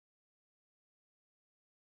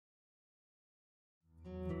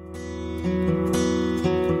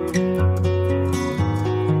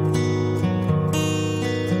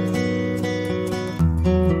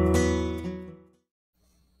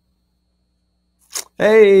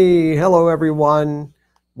Hey, hello everyone.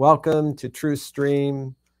 Welcome to True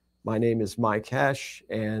Stream. My name is Mike Hoesch,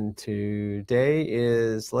 and today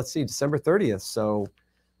is, let's see, December 30th. So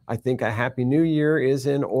I think a Happy New Year is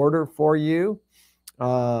in order for you.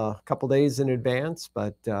 A couple days in advance,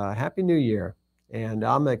 but Happy New Year. And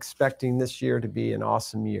I'm expecting this year to be an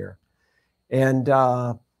awesome year. And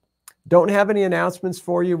don't have any announcements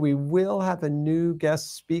for you. We will have a new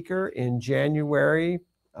guest speaker in January.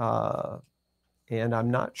 And I'm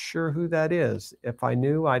not sure who that is. If I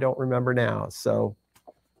knew, I don't remember now. So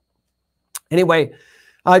anyway,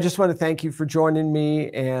 I just want to thank you for joining me.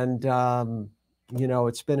 And,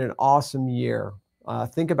 it's been an awesome year.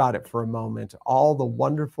 Think about it for a moment. All the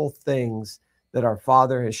wonderful things that our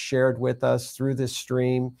Father has shared with us through this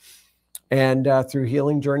stream and through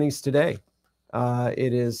Healing Journeys today.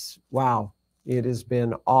 It is, wow, it has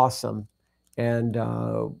been awesome. And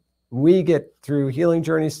we get through Healing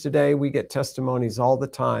Journeys today, we get testimonies all the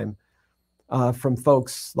time from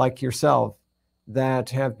folks like yourself that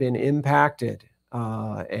have been impacted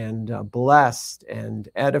and blessed and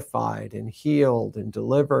edified and healed and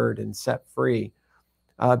delivered and set free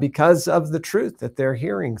because of the truth that they're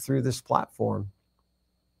hearing through this platform.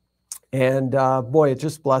 And boy, it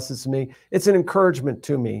just blesses me. It's an encouragement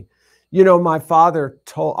to me. You know, our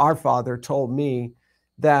Father told me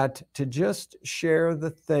that to just share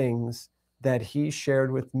the things that he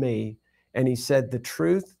shared with me. And he said, the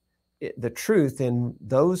truth in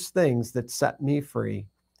those things that set me free,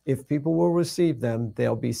 if people will receive them,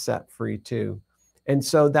 they'll be set free too. And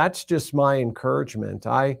so that's just my encouragement.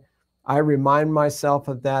 I remind myself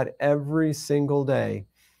of that every single day,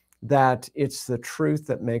 that it's the truth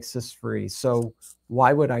that makes us free. So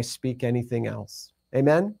why would I speak anything else?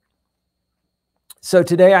 Amen. So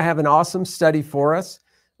today I have an awesome study for us,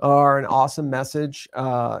 or an awesome message.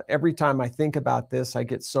 Every time I think about this, I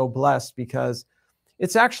get so blessed because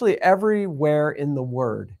it's actually everywhere in the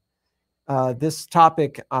Word. This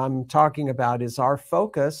topic I'm talking about is our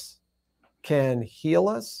focus can heal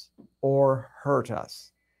us or hurt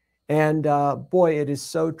us. And boy, it is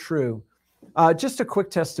so true. Just a quick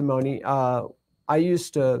testimony. I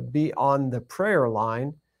used to be on the prayer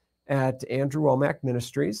line at Wommack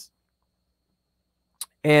Ministries.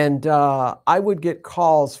 And I would get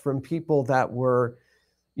calls from people that were,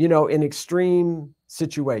 in extreme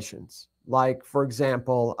situations. Like, for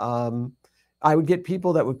example, I would get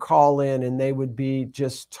people that would call in and they would be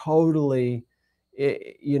just totally,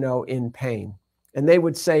 in pain. And they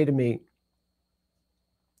would say to me,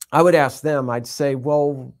 I would ask them, I'd say,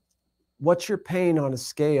 well, what's your pain on a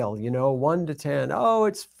scale, 1 to 10? Oh,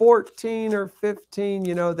 it's 14 or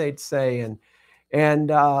 15, they'd say.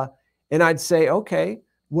 And I'd say, okay.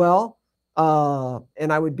 Well,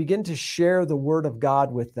 and I would begin to share the Word of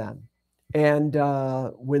God with them. And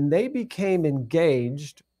when they became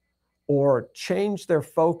engaged or changed their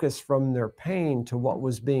focus from their pain to what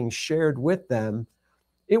was being shared with them,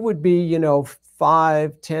 it would be,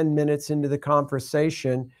 5-10 minutes into the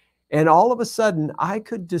conversation. And all of a sudden, I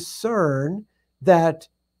could discern that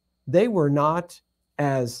they were not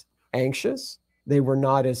as anxious. They were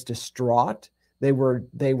not as distraught. They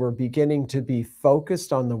were beginning to be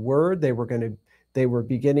focused on the Word. They were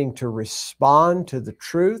beginning to respond to the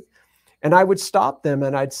truth. And I would stop them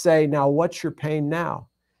and I'd say, now, what's your pain now?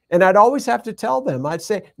 And I'd always have to tell them, I'd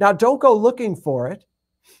say, now, don't go looking for it.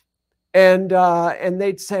 And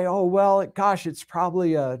they'd say, oh, well, gosh, it's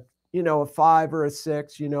probably a 5 or a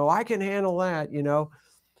 6, I can handle that,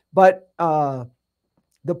 But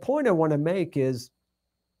the point I want to make is,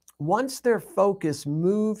 once their focus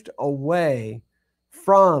moved away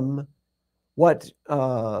from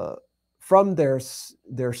from their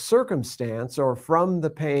circumstance, or from the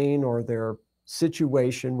pain or their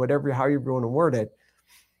situation, how you want to word it,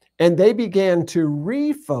 and they began to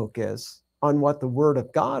refocus on what the Word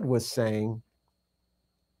of God was saying,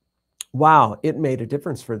 wow, it made a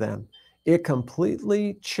difference for them. It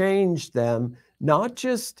completely changed them, not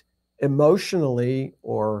just emotionally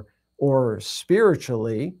or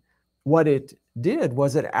spiritually. What it did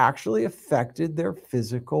was it actually affected their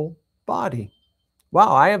physical body.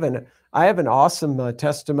 Wow, I have an awesome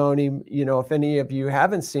testimony. If any of you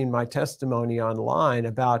haven't seen my testimony online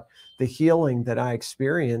about the healing that I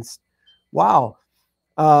experienced, wow,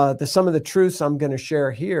 some of the truths I'm going to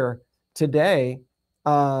share here today,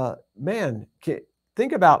 man,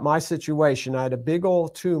 think about my situation. I had a big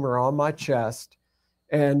old tumor on my chest,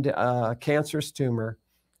 and a cancerous tumor.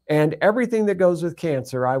 And everything that goes with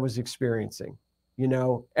cancer, I was experiencing. You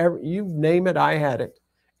name it, I had it.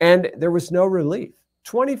 And there was no relief.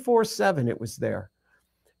 24/7 it was there.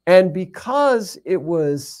 And because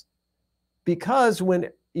when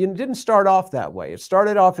it didn't start off that way. It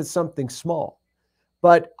started off as something small.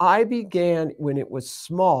 But I began, when it was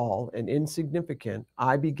small and insignificant,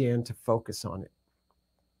 I began to focus on it.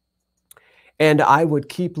 And I would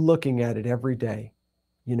keep looking at it every day,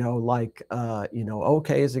 like,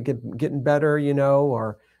 okay, is it getting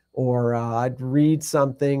better, or I'd read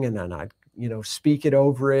something and then I'd, speak it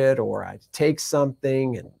over it, or I'd take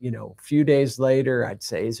something and, a few days later, I'd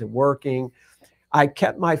say, is it working? I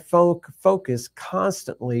kept my focus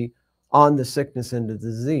constantly on the sickness and the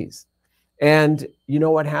disease. And you know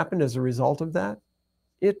what happened as a result of that?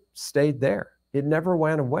 It stayed there. It never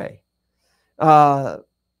went away.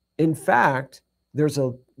 In fact, there's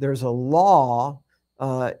a law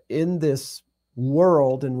in this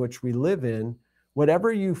world in which we live in.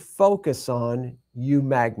 Whatever you focus on, you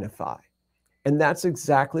magnify. And that's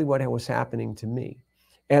exactly what was happening to me.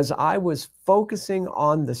 As I was focusing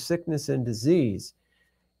on the sickness and disease,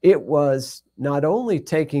 it was not only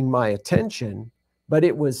taking my attention, but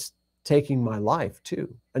it was taking my life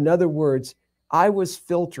too. In other words, I was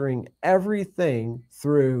filtering everything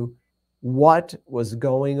through what was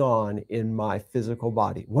going on in my physical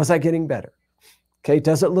body. Was I getting better? Okay,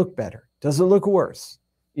 does it look better? Does it look worse?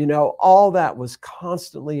 All that was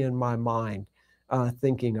constantly in my mind,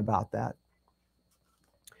 thinking about that.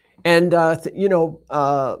 And,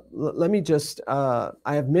 let me just, I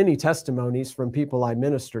have many testimonies from people I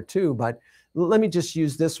minister to, but let me just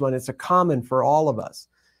use this one. It's a common for all of us.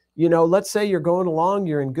 Let's say you're going along,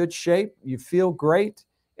 you're in good shape, you feel great,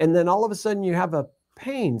 and then all of a sudden you have a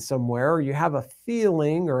pain somewhere, or you have a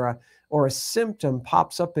feeling or a symptom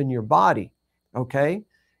pops up in your body, okay?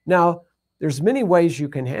 Now, there's many ways you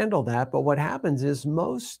can handle that, but what happens is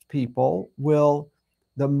most people will,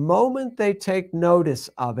 the moment they take notice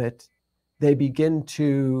of it, they begin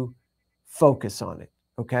to focus on it,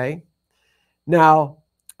 okay? Now,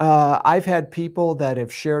 I've had people that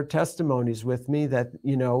have shared testimonies with me that,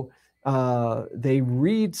 they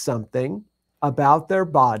read something about their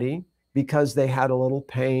body because they had a little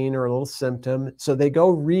pain or a little symptom. So they go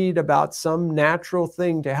read about some natural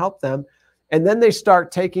thing to help them. And then they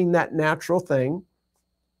start taking that natural thing,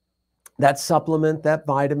 that supplement, that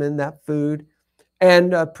vitamin, that food.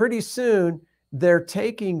 And pretty soon they're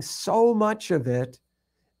taking so much of it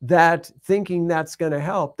that thinking that's going to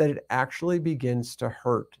help, that it actually begins to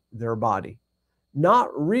hurt their body, not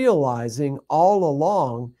realizing all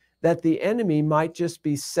along that the enemy might just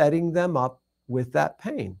be setting them up with that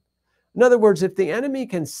pain. In other words, if the enemy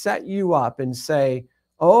can set you up and say,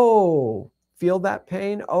 oh, feel that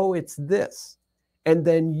pain? Oh, it's this. And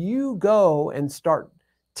then you go and start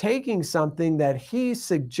taking something that he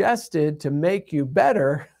suggested to make you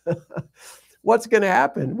better, what's going to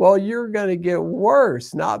happen? Well, you're going to get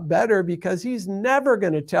worse, not better, because he's never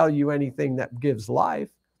going to tell you anything that gives life.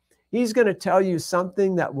 He's going to tell you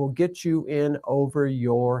something that will get you in over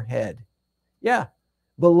your head. Yeah,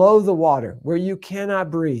 below the water, where you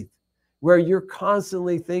cannot breathe, where you're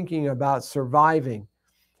constantly thinking about surviving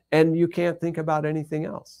and you can't think about anything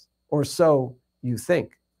else, or so you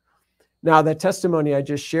think. Now, that testimony I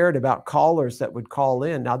just shared about callers that would call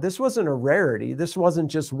in. Now, this wasn't a rarity. This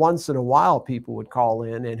wasn't just once in a while people would call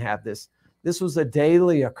in and have this. This was a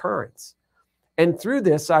daily occurrence. And through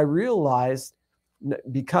this, I realized,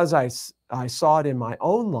 because I saw it in my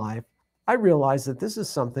own life, I realized that this is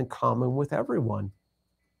something common with everyone.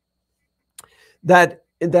 That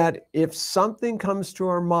if something comes to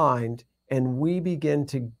our mind and we begin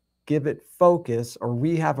to give it focus, or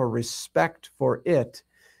we have a respect for it,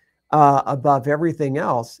 above everything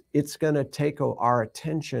else, it's going to take our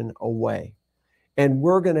attention away. And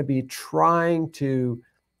we're going to be trying to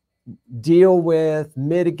deal with,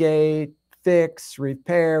 mitigate, fix,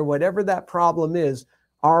 repair, whatever that problem is.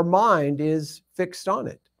 Our mind is fixed on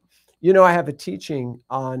it. I have a teaching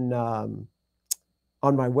on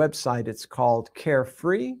my website. It's called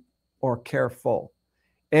Carefree or Careful.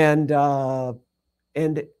 And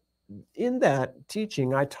in that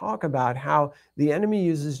teaching, I talk about how the enemy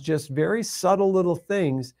uses just very subtle little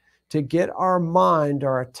things to get our mind,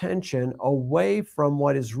 our attention away from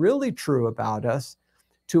what is really true about us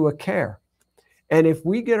to a care. And if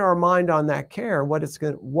we get our mind on that care, what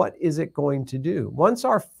is it going to do? Once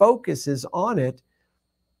our focus is on it,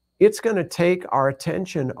 it's going to take our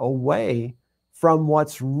attention away from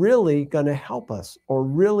what's really going to help us or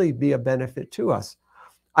really be a benefit to us.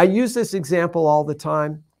 I use this example all the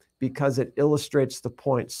time because it illustrates the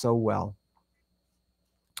point so well.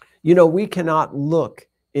 We cannot look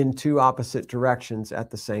in two opposite directions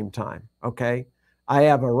at the same time, okay? I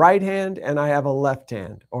have a right hand and I have a left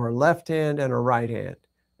hand, or a left hand and a right hand,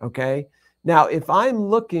 okay? Now, if I'm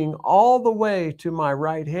looking all the way to my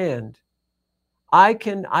right hand, I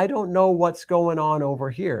don't know what's going on over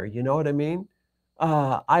here. You know what I mean?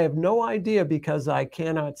 I have no idea because I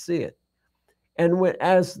cannot see it. And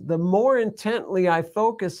as the more intently I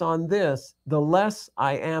focus on this, the less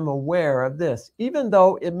I am aware of this. Even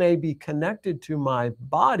though it may be connected to my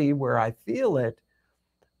body where I feel it,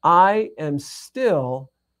 I am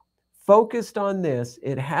still focused on this.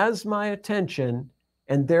 It has my attention,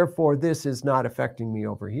 and therefore this is not affecting me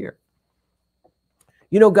over here.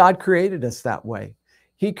 You know, God created us that way.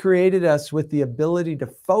 He created us with the ability to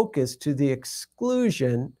focus to the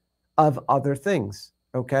exclusion of other things,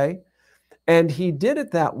 okay? And he did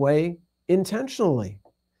it that way intentionally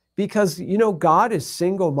because, you know, God is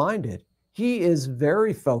single-minded. He is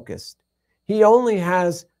very focused. He only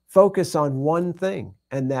has focus on one thing,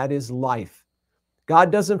 and that is life.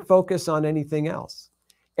 God doesn't focus on anything else.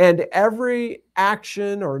 And every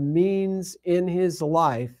action or means in his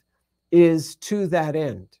life is to that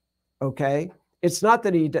end, okay? It's not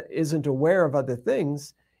that he isn't aware of other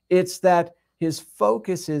things. It's that his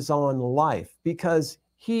focus is on life because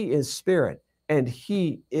he is spirit and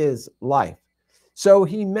he is life. So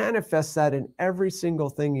he manifests that in every single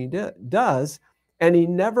thing he does, and he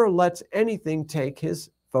never lets anything take his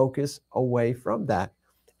focus away from that.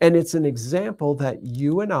 And it's an example that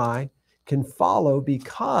you and I can follow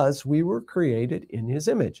because we were created in his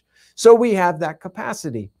image. So we have that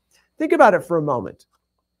capacity. Think about it for a moment.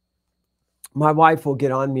 My wife will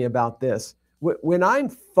get on me about this. When I'm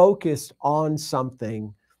focused on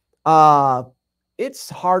something, it's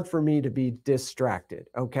hard for me to be distracted,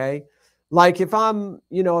 okay? Like if I'm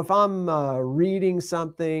reading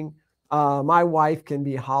something, my wife can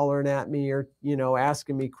be hollering at me or,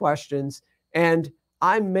 asking me questions, and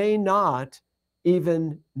I may not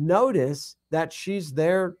even notice that she's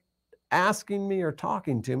there asking me or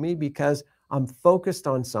talking to me because I'm focused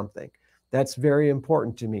on something. That's very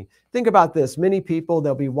important to me. Think about this. Many people,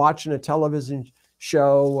 they'll be watching a television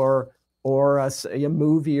show or a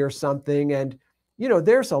movie or something, and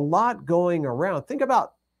there's a lot going around. Think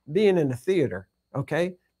about being in a theater,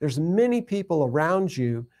 okay? There's many people around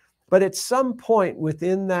you, but at some point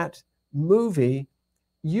within that movie,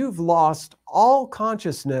 you've lost all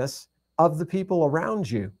consciousness of the people around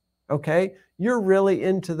you, okay? You're really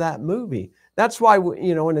into that movie. That's why,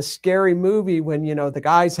 in a scary movie, when, the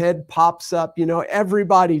guy's head pops up,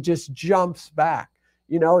 everybody just jumps back,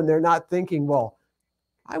 and they're not thinking, well,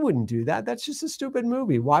 I wouldn't do that. That's just a stupid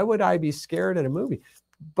movie. Why would I be scared at a movie?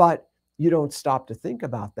 But you don't stop to think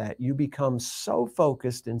about that. You become so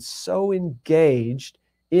focused and so engaged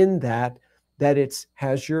in that it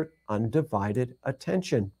has your undivided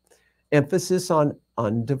attention. Emphasis on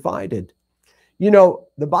undivided.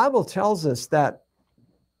 The Bible tells us that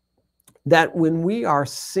when we are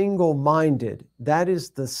single-minded, that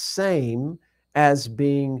is the same as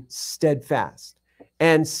being steadfast.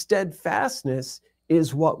 And steadfastness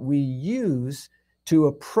is what we use to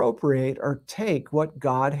appropriate or take what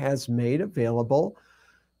God has made available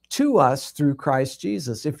to us through Christ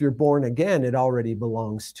Jesus. If you're born again, it already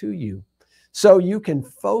belongs to you. So you can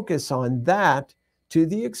focus on that to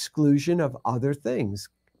the exclusion of other things.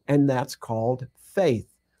 And that's called faith,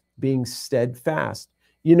 being steadfast.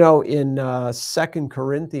 In 2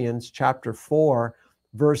 Corinthians chapter 4,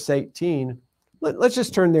 verse 18, let's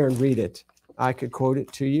just turn there and read it. I could quote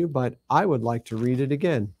it to you, but I would like to read it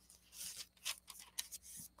again.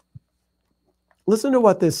 Listen to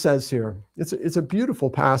what this says here. It's a beautiful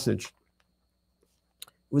passage.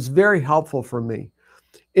 It was very helpful for me.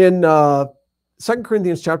 In 2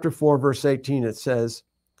 Corinthians chapter 4, verse 18, it says,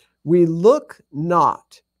 "We look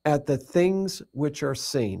not at the things which are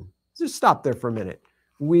seen." Just stop there for a minute.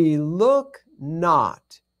 We look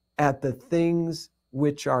not at the things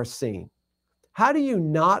which are seen. How do you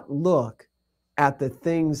not look at the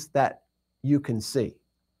things that you can see?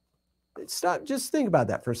 Stop, just think about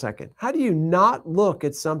that for a second. How do you not look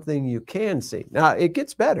at something you can see? Now, it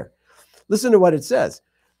gets better. Listen to what it says.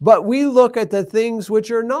 But we look at the things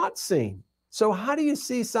which are not seen. So how do you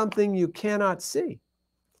see something you cannot see?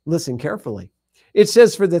 Listen carefully. It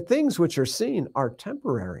says, for the things which are seen are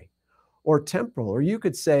temporary or temporal, or you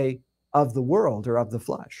could say of the world or of the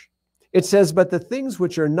flesh. It says, but the things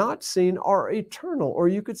which are not seen are eternal, or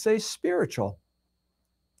you could say spiritual.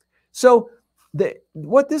 So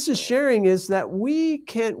what this is sharing is that we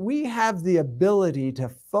have the ability to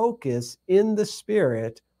focus in the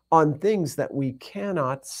spirit on things that we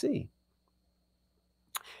cannot see.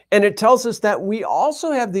 And it tells us that we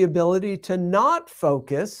also have the ability to not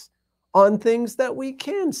focus on things that we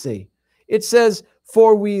can see. It says,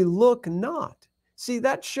 for we look not. See,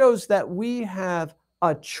 that shows that we have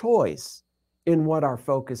a choice in what our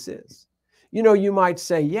focus is. You might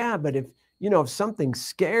say, yeah, but if if something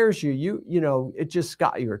scares you, it just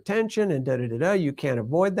got your attention and you can't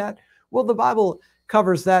avoid that. Well, the Bible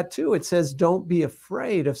covers that too. It says, don't be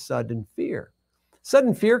afraid of sudden fear.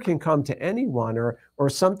 Sudden fear can come to anyone, or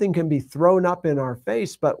something can be thrown up in our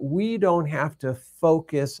face, but we don't have to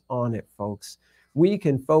focus on it, folks. We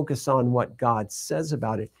can focus on what God says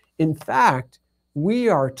about it. In fact, we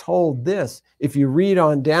are told this. If you read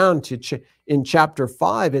on down to in chapter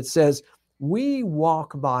 5, it says, we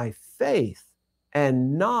walk by faith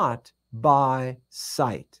and not by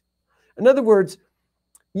sight. In other words,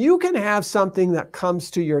 you can have something that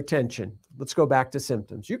comes to your attention. Let's go back to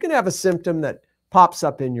symptoms. You can have a symptom that pops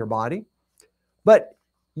up in your body, but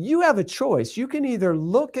you have a choice. You can either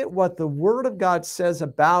look at what the Word of God says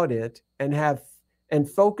about it and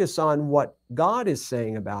focus on what God is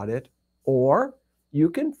saying about it, or you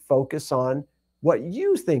can focus on what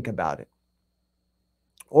you think about it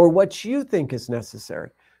or what you think is necessary.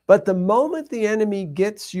 But the moment the enemy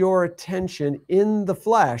gets your attention in the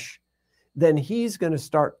flesh, then he's going to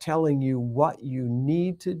start telling you what you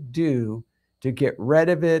need to do to get rid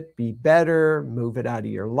of it, be better, move it out of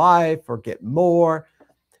your life, or get more.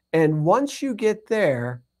 And once you get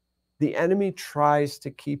there, the enemy tries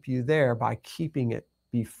to keep you there by keeping it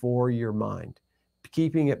before your mind,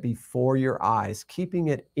 keeping it before your eyes, keeping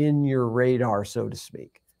it in your radar, so to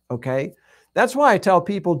speak. Okay? That's why I tell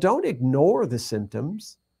people, don't ignore the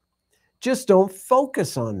symptoms. Just don't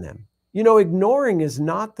focus on them. Ignoring is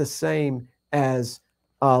not the same as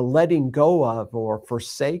letting go of or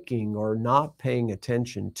forsaking or not paying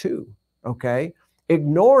attention to, okay?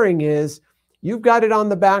 Ignoring is you've got it on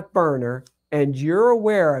the back burner and you're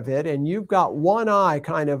aware of it and you've got one eye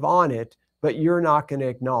kind of on it, but you're not going to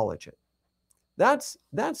acknowledge it. That's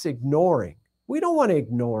ignoring. We don't want to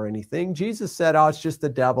ignore anything. Jesus said, oh, it's just the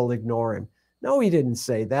devil, ignore him. No, he didn't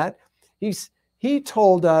say that. He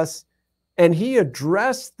told us, and he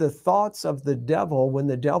addressed the thoughts of the devil when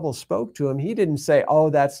the devil spoke to him. He didn't say, oh,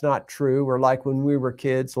 that's not true, or like when we were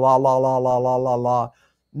kids, la, la, la, la, la, la, la.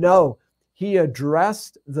 No, he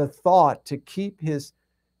addressed the thought to keep his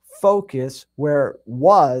focus where it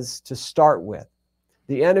was to start with.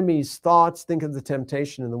 The enemy's thoughts, think of the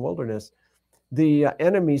temptation in the wilderness. The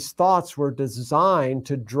enemy's thoughts were designed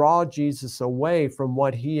to draw Jesus away from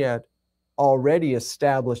what he had already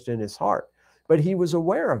established in his heart. But he was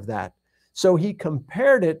aware of that. So he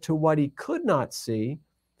compared it to what he could not see.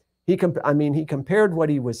 He compared what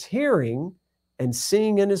he was hearing and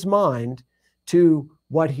seeing in his mind to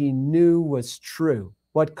what he knew was true,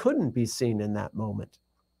 what couldn't be seen in that moment.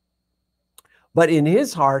 But in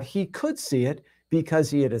his heart, he could see it because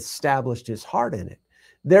he had established his heart in it.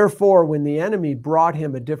 Therefore, when the enemy brought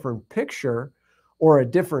him a different picture or a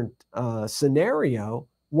different scenario,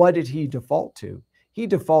 what did he default to? He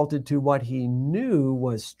defaulted to what he knew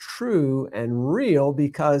was true and real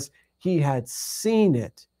because he had seen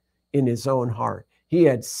it in his own heart. He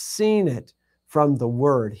had seen it from the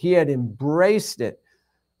Word. He had embraced it,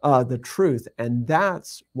 the truth. And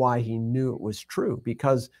that's why he knew it was true,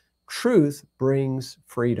 because truth brings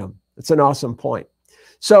freedom. It's an awesome point.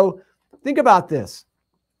 So think about this.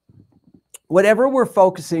 Whatever we're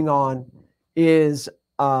focusing on is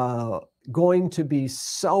going to be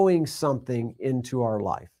sowing something into our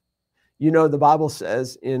life. The Bible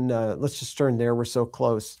says in, let's just turn there, we're so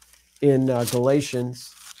close, in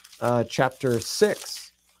Galatians chapter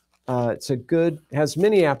 6. Has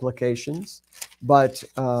many applications, but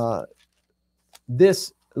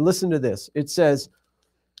listen to this. It says,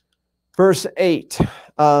 verse 8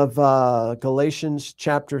 of Galatians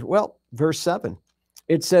verse 7.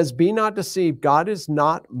 It says, be not deceived, God is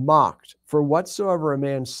not mocked. For whatsoever a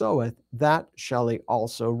man soweth, that shall he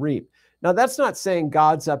also reap. Now, that's not saying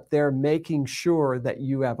God's up there making sure that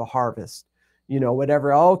you have a harvest.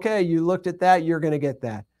 Whatever, okay, you looked at that, you're going to get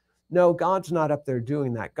that. No, God's not up there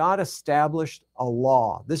doing that. God established a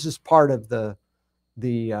law. This is part of the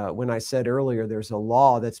when I said earlier, there's a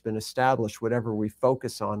law that's been established. Whatever we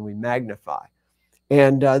focus on, we magnify.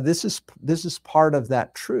 And this is part of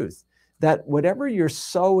that truth, that whatever you're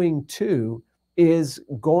sowing to is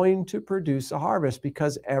going to produce a harvest,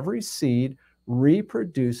 because every seed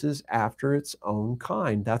reproduces after its own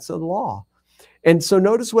kind. That's a law. And so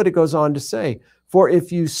notice what it goes on to say. For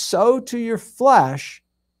if you sow to your flesh,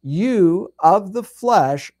 you of the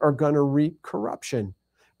flesh are going to reap corruption.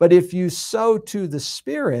 But if you sow to the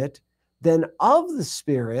Spirit, then of the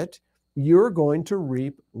Spirit, you're going to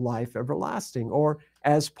reap life everlasting. Or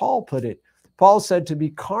as Paul put it, Paul said, to be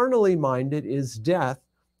carnally minded is death,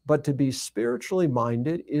 but to be spiritually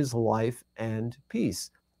minded is life and peace.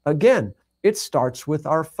 Again, it starts with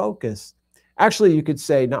our focus. Actually, you could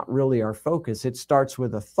say not really our focus. It starts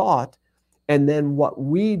with a thought, And then what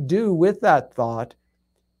we do with that thought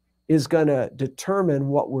is going to determine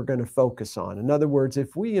what we're going to focus on. In other words,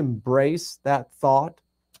 if we embrace that thought,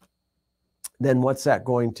 then what's that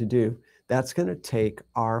going to do? That's going to take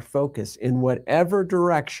our focus in whatever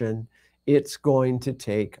direction it's going to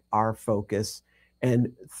take our focus.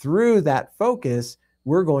 And through that focus,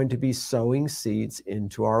 we're going to be sowing seeds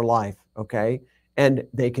into our life, okay? And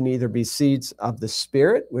they can either be seeds of the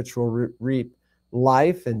Spirit, which will reap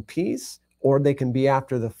life and peace, or they can be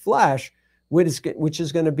after the flesh, which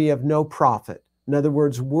is going to be of no profit. In other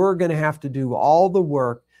words, we're going to have to do all the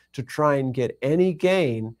work to try and get any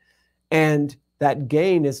gain, and that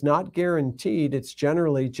gain is not guaranteed. It's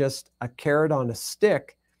generally just a carrot on a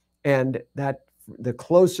stick, and that the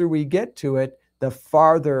closer we get to it, the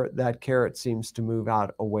farther that carrot seems to move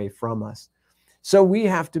out away from us. So we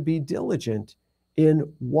have to be diligent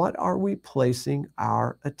in what are we placing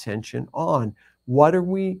our attention on? What are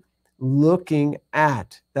we looking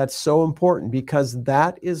at? That's so important, because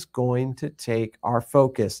that is going to take our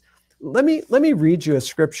focus. Let me read you a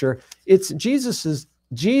scripture. It's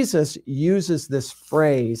Jesus uses this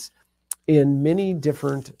phrase in many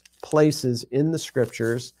different places in the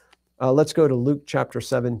scriptures. Let's go to Luke chapter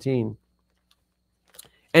 17.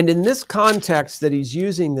 And in this context that he's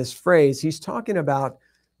using this phrase, he's talking about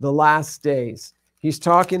the last days. He's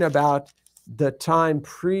talking about the time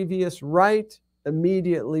previous, right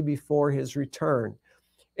immediately before his return.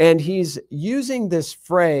 And he's using this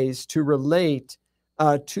phrase to relate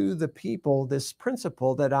to the people this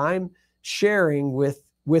principle that I'm sharing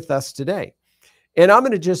with us today. And I'm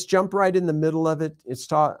going to just jump right in the middle of it. It's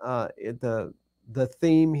the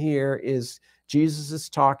theme here is Jesus is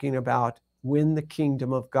talking about when the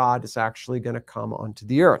kingdom of God is actually going to come onto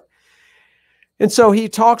the earth. And so he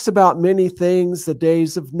talks about many things, the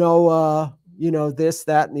days of Noah, this,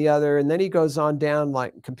 that, and the other. And then he goes on down,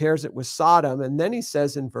 like compares it with Sodom. And then he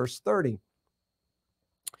says in verse 30,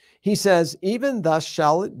 he says, even thus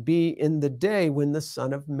shall it be in the day when the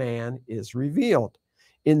Son of Man is revealed.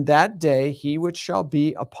 In that day, he which shall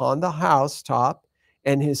be upon the housetop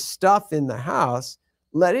and his stuff in the house,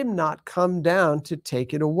 let him not come down to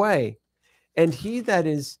take it away. And he that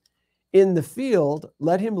is in the field,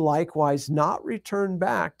 let him likewise not return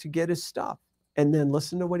back to get his stuff. And then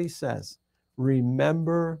listen to what he says.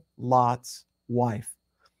 Remember Lot's wife.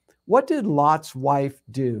 What did Lot's wife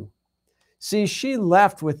do? See, she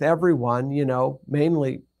left with everyone,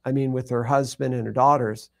 mainly, with her husband and her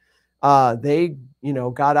daughters. They,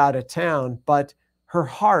 got out of town, but her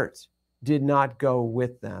heart did not go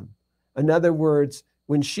with them. In other words,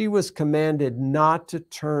 when she was commanded not to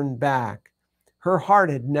turn back, her heart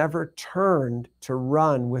had never turned to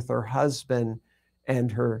run with her husband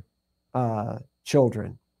and her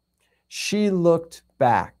children. She looked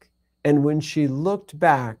back. And when she looked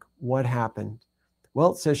back, what happened?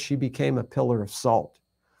 Well, it says she became a pillar of salt.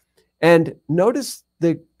 And notice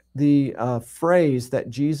the phrase that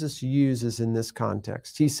Jesus uses in this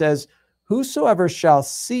context. He says, whosoever shall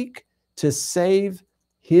seek to save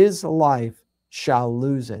his life shall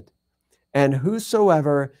lose it. And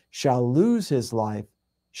whosoever shall lose his life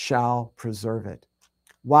shall preserve it.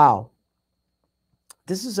 Wow.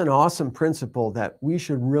 This is an awesome principle that we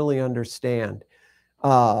should really understand.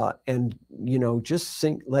 And, just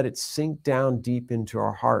let it sink down deep into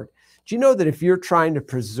our heart. Do you know that if you're trying to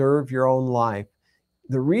preserve your own life,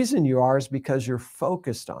 the reason you are is because you're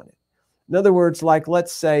focused on it. In other words, like,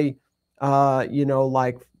 let's say, I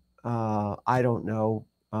don't know,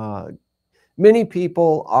 many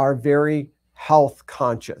people are very health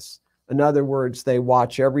conscious. In other words, they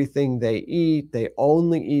watch everything they eat. They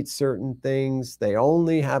only eat certain things. They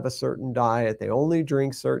only have a certain diet. They only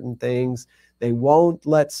drink certain things. They won't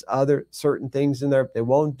let other certain things in there. They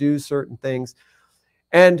won't do certain things.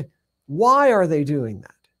 And why are they doing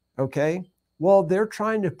that? Okay. Well, they're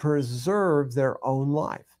trying to preserve their own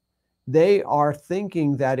life. They are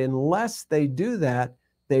thinking that unless they do that,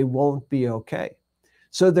 they won't be okay.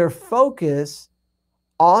 So their focus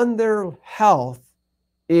on their health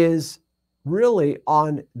is really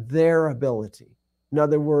on their ability. In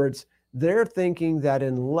other words, they're thinking that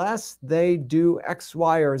unless they do X,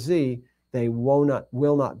 Y, or Z, they will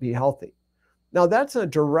not be healthy. Now, that's a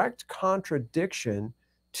direct contradiction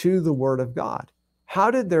to the Word of God. How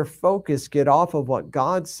did their focus get off of what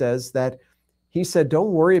God says, that he said,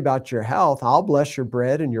 don't worry about your health. I'll bless your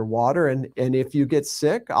bread and your water. And if you get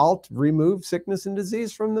sick, I'll remove sickness and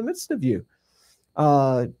disease from the midst of you.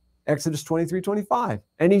 Exodus 23:25.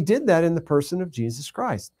 And he did that in the person of Jesus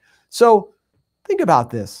Christ. So think about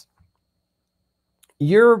this.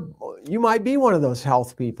 You might be one of those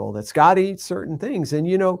health people that's got to eat certain things. And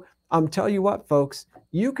I'm telling you what, folks,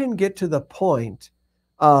 you can get to the point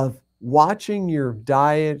of watching your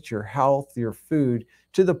diet, your health, your food,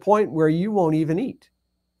 to the point where you won't even eat.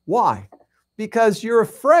 Why? Because you're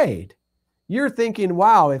afraid. You're thinking,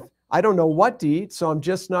 wow, if I don't know what to eat, so I'm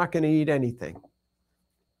just not going to eat anything.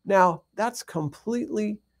 Now, that's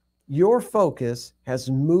completely, your focus has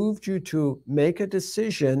moved you to make a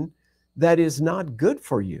decision that is not good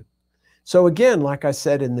for you. So again, like I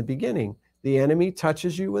said in the beginning, the enemy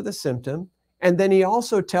touches you with a symptom, and then he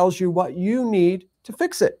also tells you what you need to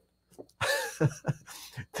fix it.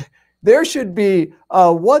 There should be,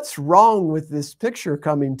 what's wrong with this picture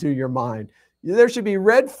coming to your mind? There should be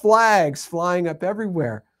red flags flying up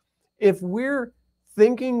everywhere. If we're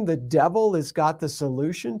thinking the devil has got the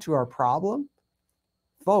solution to our problem,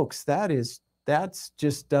 folks, that's an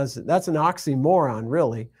oxymoron,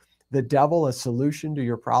 really. The devil, a solution to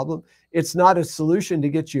your problem. It's not a solution to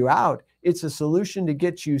get you out. It's a solution to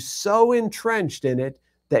get you so entrenched in it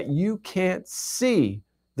that you can't see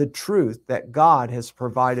the truth that God has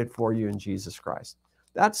provided for you in Jesus Christ.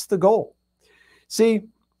 That's the goal. See,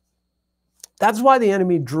 that's why the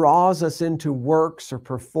enemy draws us into works or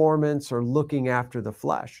performance or looking after the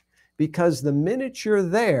flesh, because the minute you're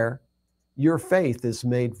there, your faith is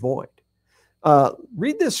made void.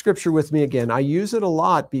 Read this scripture with me again. I use it a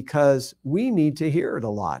lot because we need to hear it a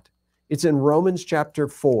lot. It's in Romans chapter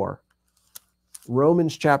 4.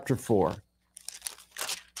 Romans chapter 4.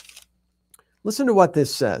 Listen to what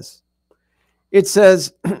this says. It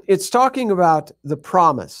says, it's talking about the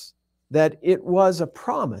promise, that it was a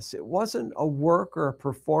promise. It wasn't a work or a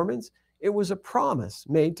performance. It was a promise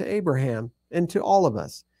made to Abraham and to all of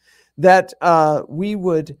us that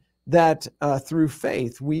through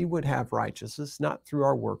faith we would have righteousness, not through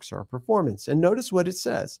our works or our performance. And notice what it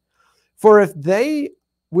says. For if they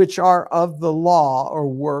which are of the law or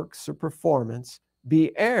works or performance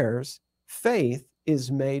be heirs, faith is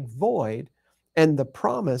made void, and the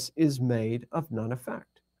promise is made of none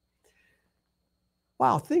effect.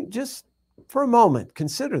 Wow, think just for a moment,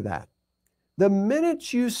 consider that. The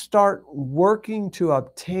minute you start working to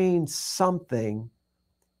obtain something,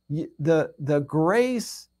 the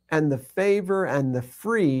grace and the favor and the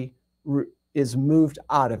free is moved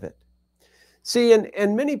out of it. See,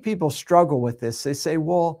 and many people struggle with this. They say,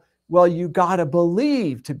 well, you got to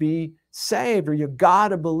believe to be saved, or you got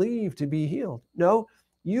to believe to be healed. No,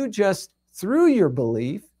 you just, through your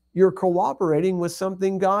belief, you're cooperating with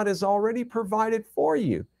something God has already provided for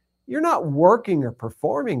you. You're not working or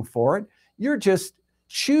performing for it. You're just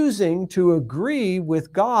choosing to agree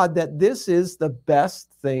with God that this is the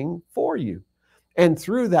best thing for you. And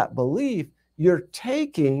through that belief, you're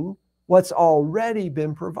taking what's already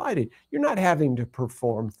been provided. You're not having to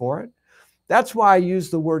perform for it. That's why I use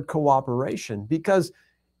the word cooperation, because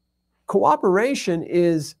cooperation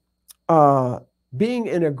is being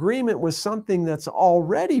in agreement with something that's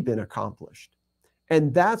already been accomplished.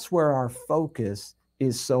 And that's where our focus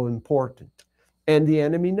is so important. And the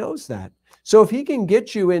enemy knows that. So if he can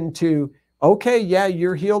get you into, okay, yeah,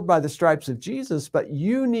 you're healed by the stripes of Jesus, but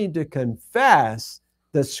you need to confess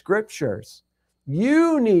the scriptures.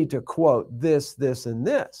 You need to quote this, this, and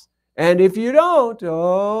this. And if you don't,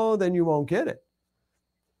 then you won't get it.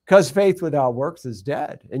 Because faith without works is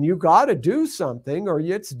dead. And you got to do something or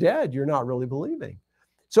it's dead. You're not really believing.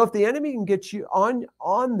 So if the enemy can get you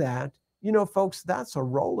on that, folks, that's a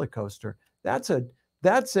roller coaster. That's a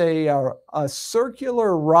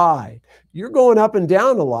circular ride. You're going up and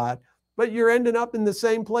down a lot, but you're ending up in the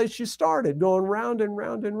same place you started, going round and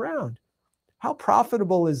round and round. How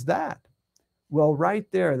profitable is that? Well, right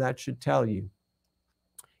there, that should tell you.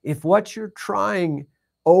 If what you're trying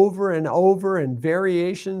over and over and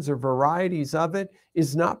variations or varieties of it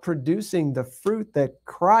is not producing the fruit that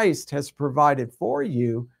Christ has provided for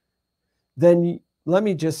you, then let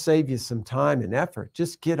me just save you some time and effort.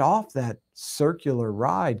 Just get off that circular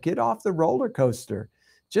ride. Get off the roller coaster.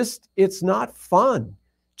 It's not fun.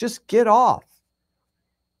 Just get off.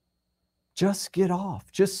 Just get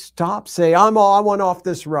off. Just stop. Say, I want off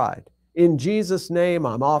this ride. In Jesus' name,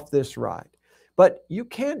 I'm off this ride. But you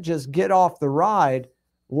can't just get off the ride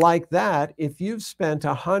like that. If you've spent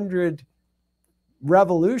 100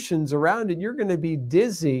 revolutions around it, you're going to be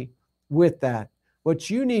dizzy with that. What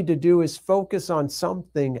you need to do is focus on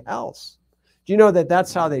something else. Do you know that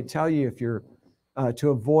that's how they tell you if you're to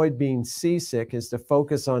avoid being seasick, is to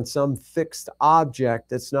focus on some fixed object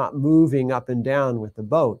that's not moving up and down with the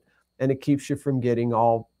boat, and it keeps you from getting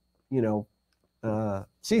all,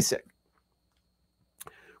 seasick.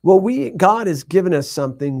 Well, God has given us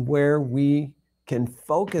something where we can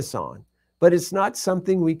focus on, but it's not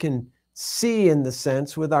something we can see in the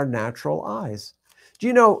sense with our natural eyes. Do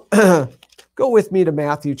you know, go with me to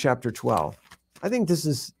Matthew chapter 12. I think this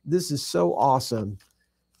is so awesome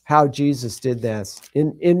how Jesus did this.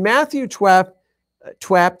 In Matthew 12,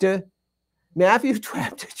 Matthew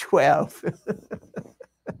chapter 12,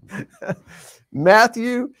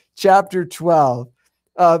 Matthew chapter 12,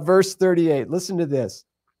 verse 38. Listen to this.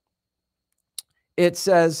 It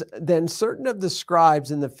says, then certain of the scribes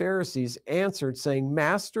and the Pharisees answered, saying,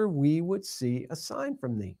 Master, we would see a sign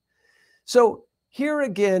from thee. So here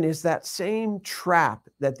again is that same trap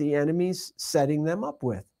that the enemy's setting them up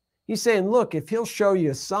with. He's saying, look, if he'll show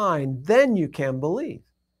you a sign, then you can believe.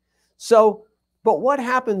 So, but what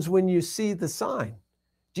happens when you see the sign?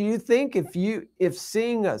 Do you think if you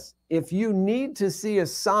need to see a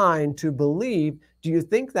sign to believe, do you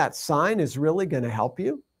think that sign is really going to help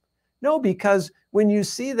you? No, because when you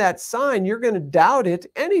see that sign, you're going to doubt it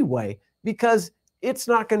anyway, because it's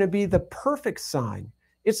not going to be the perfect sign.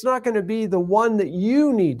 It's not going to be the one that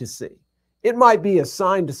you need to see. It might be a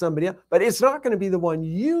sign to somebody else, but it's not going to be the one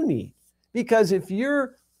you need. Because if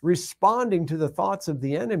you're responding to the thoughts of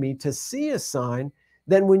the enemy to see a sign,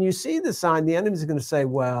 then when you see the sign, the enemy is going to say,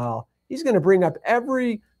 well, he's going to bring up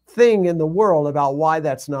everything in the world about why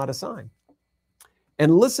that's not a sign.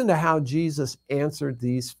 And listen to how Jesus answered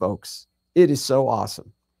these folks. It is so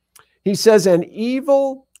awesome. He says, an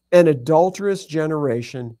evil and adulterous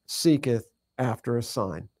generation seeketh after a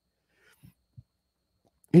sign.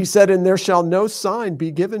 He said, and there shall no sign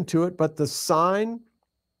be given to it, but the sign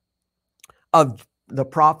of the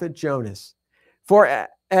prophet Jonas. For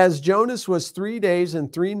as Jonas was 3 days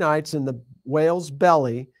and 3 nights in the whale's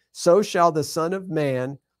belly, so shall the Son of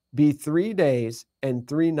Man be 3 days and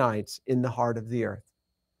 3 nights in the heart of the earth.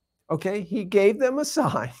 Okay, he gave them a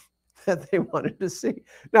sign that they wanted to see.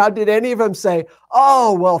 Now, did any of them say,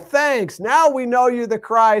 oh, well, thanks. Now we know you're the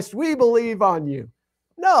Christ. We believe on you.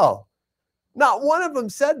 No, not one of them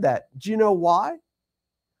said that. Do you know why?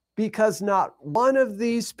 Because not one of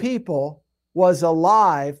these people was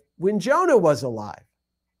alive when Jonah was alive.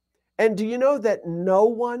 And do you know that no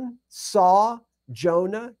one saw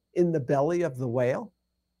Jonah in the belly of the whale?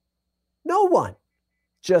 No one.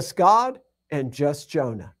 Just God and just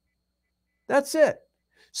Jonah. That's it.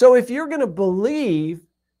 So if you're going to believe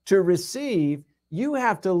to receive, you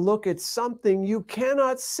have to look at something you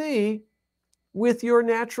cannot see with your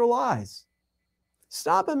natural eyes.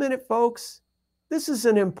 Stop a minute, folks. This is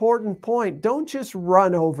an important point. Don't just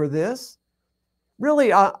run over this.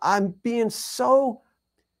 Really, I'm being so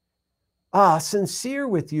sincere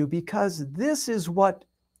with you, because this is what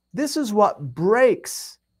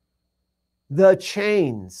breaks the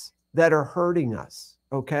chains that are hurting us,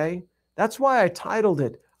 okay? That's why I titled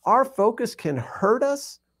it, Our Focus Can Hurt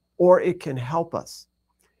Us or It Can Help Us.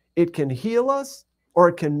 It can heal us or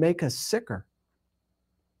it can make us sicker.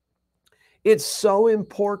 It's so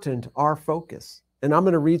important, our focus. And I'm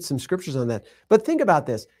going to read some scriptures on that. But think about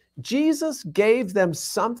this. Jesus gave them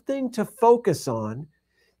something to focus on,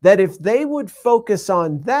 that if they would focus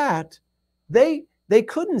on that, they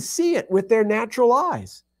couldn't see it with their natural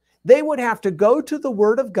eyes. They would have to go to the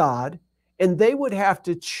Word of God, and they would have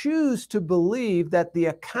to choose to believe that the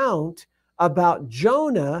account about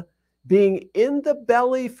Jonah being in the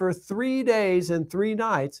belly for 3 days and 3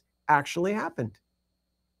 nights actually happened.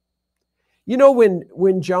 You know,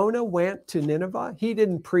 when Jonah went to Nineveh, he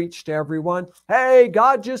didn't preach to everyone, hey,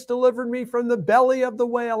 God just delivered me from the belly of the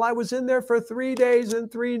whale. I was in there for 3 days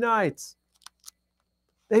and 3 nights.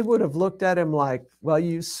 They would have looked at him like, well,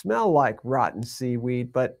 you smell like rotten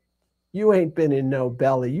seaweed, but you ain't been in no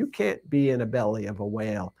belly. You can't be in a belly of a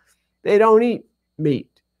whale. They don't eat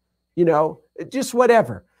meat, you know, just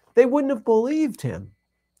whatever. They wouldn't have believed him,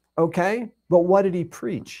 okay? But what did he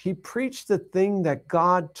preach? He preached the thing that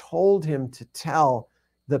God told him to tell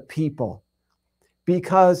the people,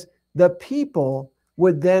 because the people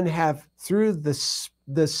would then have, through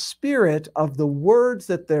the spirit of the words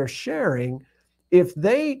that they're sharing, if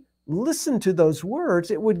they listen to those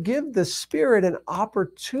words, it would give the Spirit an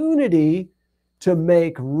opportunity to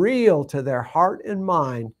make real to their heart and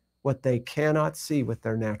mind what they cannot see with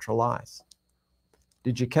their natural eyes.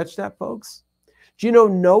 Did you catch that, folks? Do you know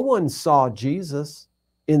no one saw Jesus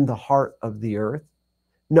in the heart of the earth?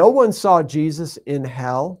 No one saw Jesus in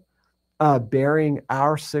hell, bearing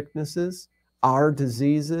our sicknesses, our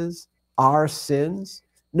diseases, our sins.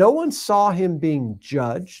 No one saw him being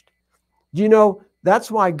judged. Do you know,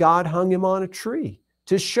 that's why God hung him on a tree,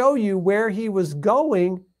 to show you where he was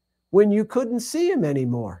going when you couldn't see him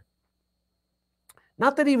anymore.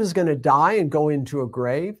 Not that he was going to die and go into a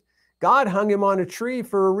grave. God hung him on a tree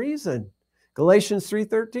for a reason. Galatians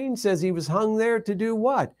 3:13 says he was hung there to do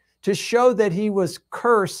what? To show that he was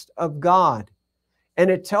cursed of God And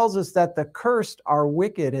it tells us that the cursed are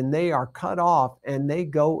wicked and they are cut off and they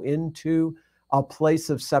go into a place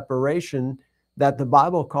of separation that the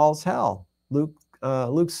Bible calls hell.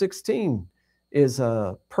 Luke 16 is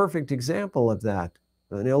a perfect example of that,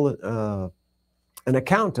 an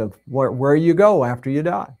account of where you go after you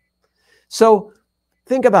die. So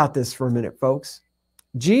think about this for a minute, folks.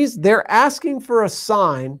 They're asking for a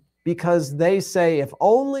sign because they say, if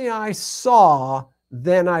only I saw,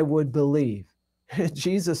 then I would believe.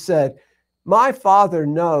 Jesus said, my Father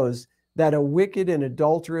knows that a wicked and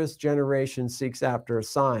adulterous generation seeks after a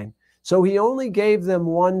sign. So he only gave them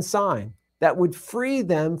one sign that would free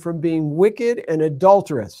them from being wicked and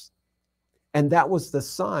adulterous. And that was the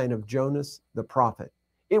sign of Jonas the prophet.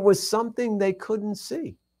 It was something they couldn't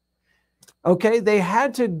see. Okay, they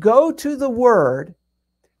had to go to the word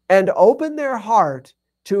and open their heart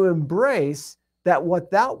to embrace that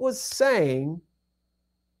what that was saying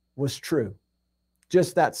was true.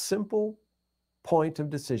 Just that simple point of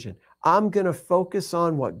decision. I'm going to focus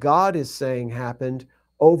on what God is saying happened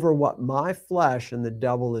over what my flesh and the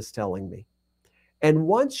devil is telling me. And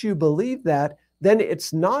once you believe that, then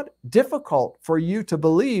it's not difficult for you to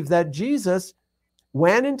believe that Jesus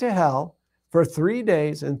went into hell for 3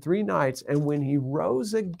 days and 3 nights. And when he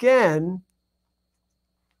rose again,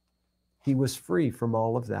 he was free from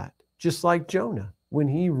all of that. Just like Jonah, when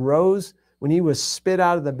he rose, when he was spit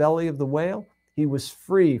out of the belly of the whale, he was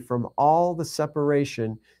free from all the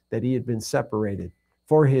separation that he had been separated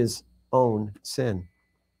for his own sin.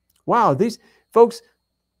 Wow, these folks,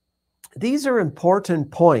 these are important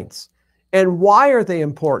points. And why are they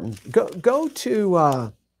important? Go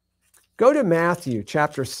to Matthew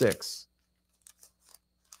chapter 6.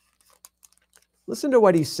 Listen to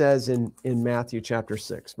what he says in Matthew chapter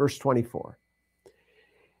 6, verse 24.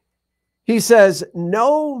 He says,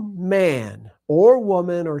 no man or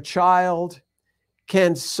woman or child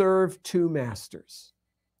can serve 2 masters.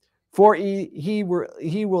 For he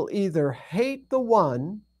will either hate the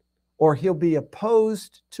one or he'll be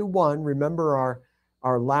opposed to one. Remember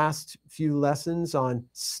our last few lessons on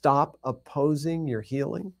stop opposing your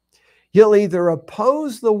healing. He'll either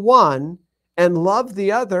oppose the one and love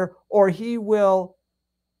the other, or he will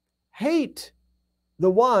hate the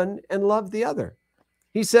one and love the other.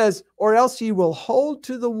 He says, or else you will hold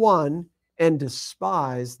to the one and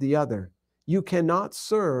despise the other. You cannot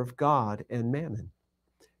serve God and mammon.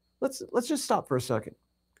 Let's just stop for a second.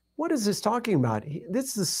 What is this talking about? This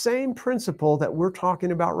is the same principle that we're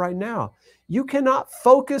talking about right now. You cannot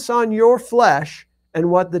focus on your flesh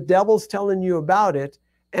and what the devil's telling you about it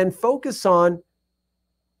and focus on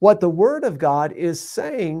what the Word of God is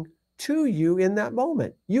saying to you in that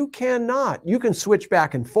moment. You cannot. You can switch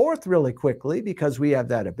back and forth really quickly because we have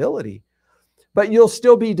that ability, but you'll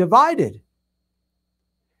still be divided.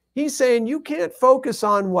 He's saying you can't focus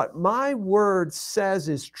on what my word says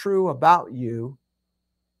is true about you,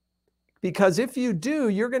 because if you do,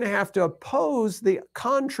 you're going to have to oppose the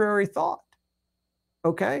contrary thought.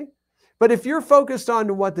 Okay? But if you're focused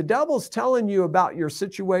on what the devil's telling you about your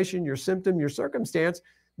situation, your symptom, your circumstance,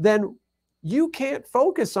 then you can't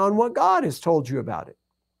focus on what God has told you about it.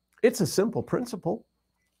 It's a simple principle.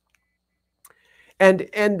 And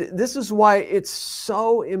this is why it's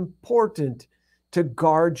so important to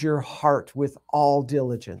guard your heart with all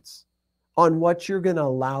diligence on what you're going to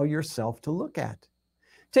allow yourself to look at.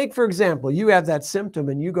 Take, for example, you have that symptom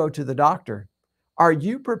and you go to the doctor. Are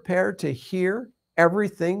you prepared to hear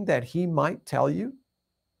everything that he might tell you?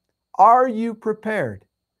 Are you prepared?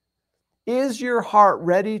 Is your heart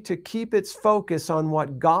ready to keep its focus on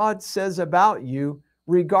what God says about you,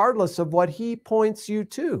 regardless of what he points you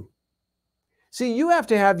to? See, you have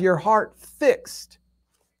to have your heart fixed,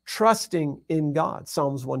 trusting in God,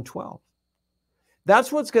 Psalms 112.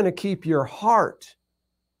 That's what's going to keep your heart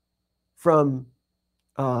from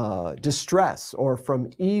distress or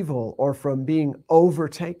from evil or from being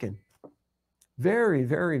overtaken. Very,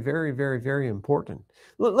 very, very, very, very important.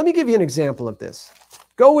 Let me give you an example of this.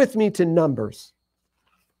 Go with me to Numbers.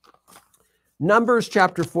 Numbers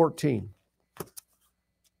chapter 14.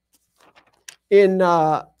 In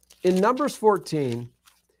Numbers 14,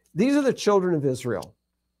 these are the children of Israel.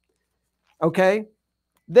 Okay?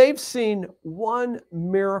 They've seen one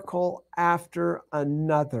miracle after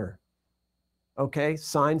another. Okay?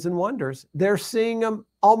 Signs and wonders. They're seeing them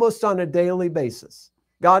almost on a daily basis.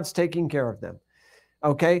 God's taking care of them.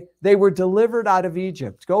 Okay? They were delivered out of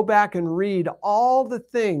Egypt. Go back and read all the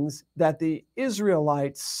things that the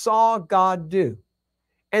Israelites saw God do.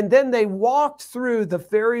 And then they walked through the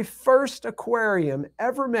very first aquarium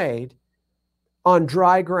ever made on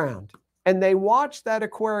dry ground. And they watched that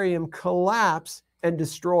aquarium collapse and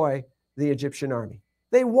destroy the Egyptian army.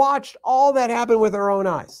 They watched all that happen with their own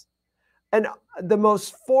eyes. And the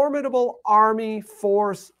most formidable army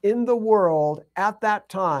force in the world at that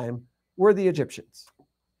time were the Egyptians.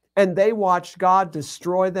 And they watched God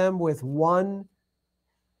destroy them with one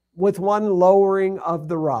lowering of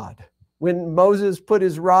the rod. When Moses put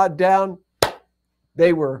his rod down,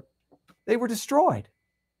 they were destroyed.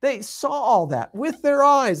 They saw all that with their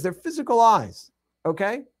eyes, their physical eyes.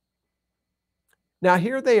 Okay? Now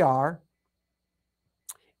here they are.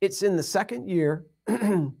 It's in the second year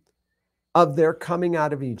of their coming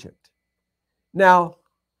out of Egypt. Now,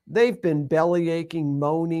 they've been belly aching,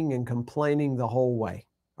 moaning, and complaining the whole way.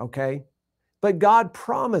 Okay? But God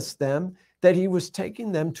promised them that he was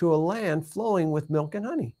taking them to a land flowing with milk and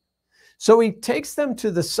honey. So he takes them to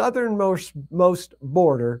the southernmost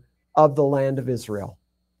border of the land of Israel.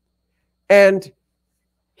 And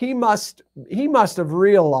he must have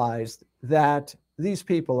realized that these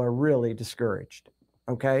people are really discouraged.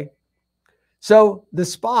 Okay? So the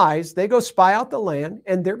spies, they go spy out the land,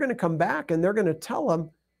 and they're going to come back and they're going to tell them,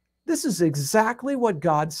 this is exactly what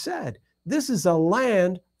God said. This is a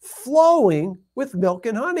land flowing with milk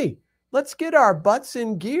and honey. Let's get our butts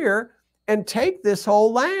in gear and take this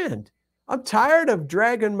whole land. I'm tired of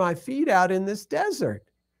dragging my feet out in this desert.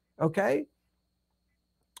 Okay?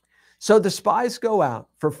 So the spies go out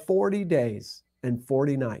for 40 days and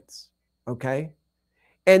 40 nights. Okay?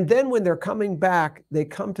 And then when they're coming back, they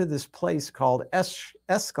come to this place called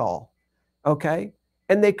Eshcol. Okay?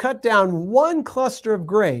 And they cut down one cluster of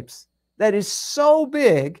grapes that is so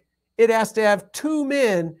big, it has to have 2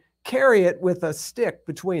 men carry it with a stick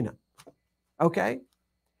between them. Okay?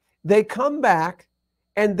 They come back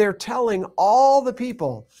and they're telling all the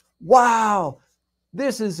people, wow,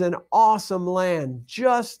 this is an awesome land,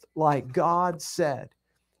 just like God said.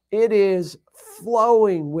 It is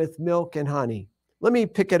flowing with milk and honey. Let me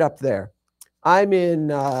pick it up there. I'm in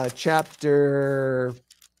chapter,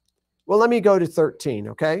 well, let me go to 13,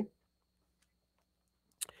 okay?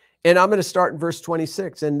 And I'm going to start in verse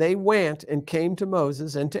 26. And they went and came to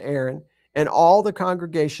Moses and to Aaron and all the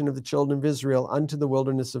congregation of the children of Israel unto the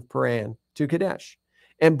wilderness of Paran to Kadesh,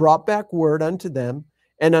 and brought back word unto them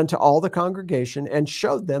and unto all the congregation, and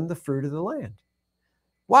showed them the fruit of the land.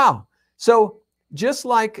 Wow. So just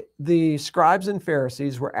like the scribes and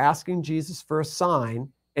Pharisees were asking Jesus for a sign,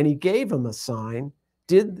 and he gave them a sign,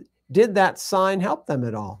 did that sign help them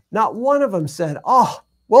at all? Not one of them said, oh,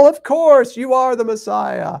 well, of course, you are the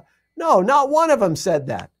Messiah. No, not one of them said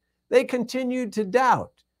that. They continued to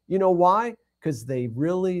doubt. You know why? Because they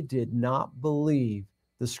really did not believe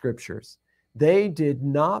the scriptures. They did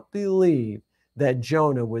not believe that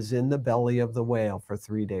Jonah was in the belly of the whale for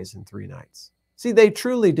 3 days and 3 nights. See, they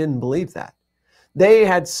truly didn't believe that. They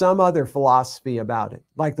had some other philosophy about it,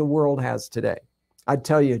 like the world has today. I'd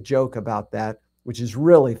tell you a joke about that, which is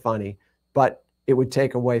really funny, but it would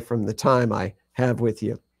take away from the time I have with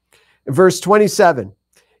you. In verse 27,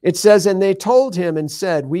 it says, and they told him and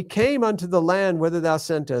said, we came unto the land whither thou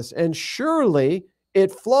sent us, and surely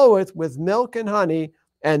it floweth with milk and honey,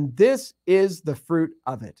 and this is the fruit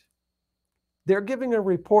of it. They're giving a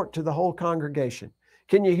report to the whole congregation.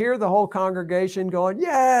 Can you hear the whole congregation going,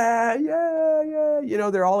 yeah, yeah, yeah? You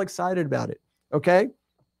know, they're all excited about it, okay?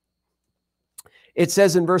 It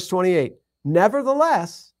says in verse 28,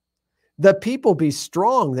 nevertheless, the people be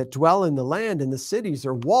strong that dwell in the land, and the cities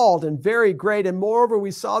are walled and very great. And moreover,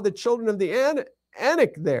 we saw the children of the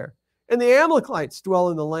Anak there, and the Amalekites dwell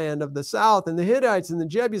in the land of the south, and the Hittites and the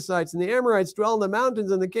Jebusites and the Amorites dwell in the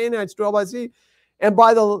mountains, and the Canaanites dwell by sea and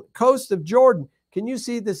by the coast of Jordan. Can you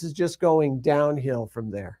see this is just going downhill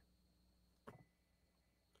from there?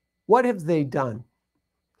 What have they done?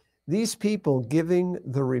 These people giving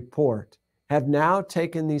the report have now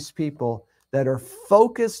taken these people that are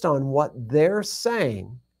focused on what they're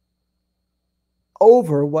saying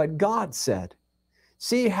over what God said.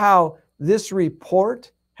 See how this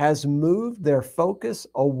report has moved their focus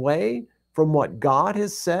away from what God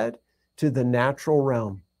has said to the natural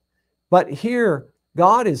realm. But here,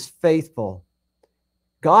 God is faithful.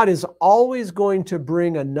 God is always going to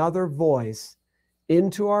bring another voice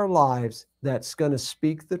into our lives that's going to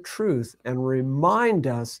speak the truth and remind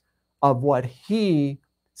us of what He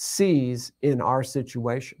sees in our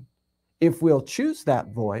situation. If we'll choose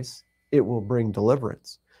that voice, it will bring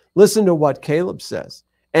deliverance. Listen to what Caleb says.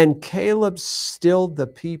 And Caleb stilled the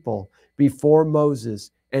people before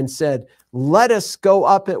Moses and said, let us go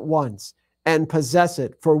up at once and possess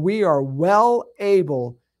it, for we are well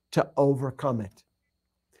able to overcome it.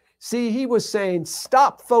 See, he was saying,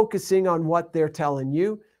 stop focusing on what they're telling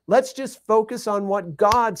you. Let's just focus on what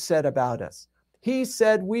God said about us. He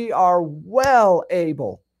said we are well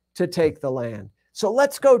able to take the land. So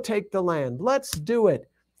let's go take the land. Let's do it.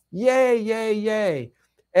 Yay, yay, yay.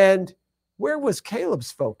 And where was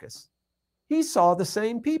Caleb's focus? He saw the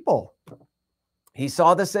same people. He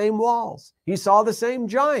saw the same walls. He saw the same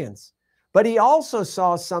giants. But he also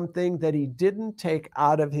saw something that he didn't take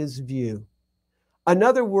out of his view. In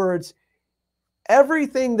other words,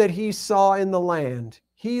 everything that he saw in the land,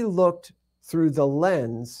 he looked through the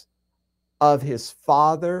lens of his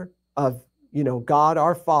Father, of, God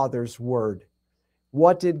our Father's word.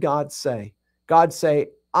 What did God say? God say,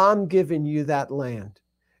 I'm giving you that land.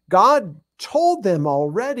 God told them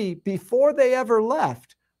already before they ever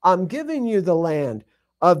left, I'm giving you the land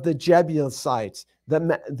of the Jebusites,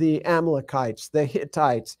 the Amalekites, the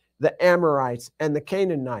Hittites, the Amorites, and the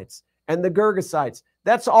Canaanites, and the Girgasites.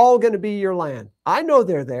 That's all going to be your land. I know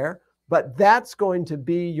they're there, but that's going to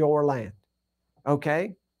be your land.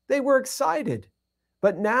 Okay? They were excited.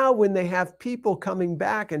 But now when they have people coming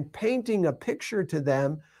back and painting a picture to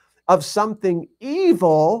them of something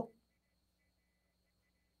evil,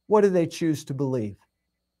 what do they choose to believe?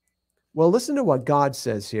 Well, listen to what God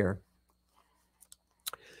says here.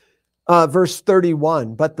 Verse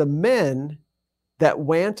 31, but the men that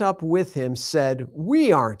went up with him said,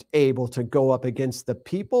 we aren't able to go up against the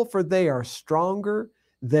people, for they are stronger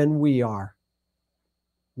than we are.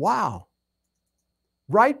 Wow.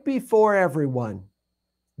 Right before everyone,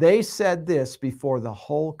 they said this before the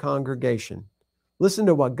whole congregation. Listen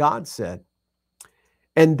to what God said.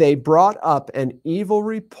 And they brought up an evil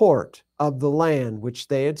report of the land which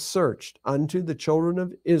they had searched unto the children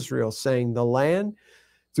of Israel, saying, the land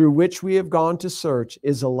through which we have gone to search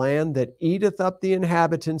is a land that eateth up the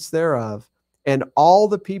inhabitants thereof, and all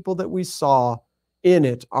the people that we saw in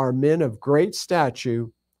it are men of great stature,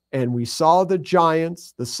 and we saw the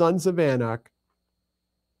giants, the sons of Anak,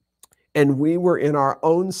 and we were in our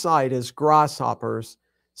own sight as grasshoppers,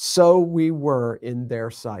 so we were in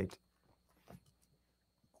their sight.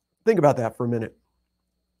 Think about that for a minute.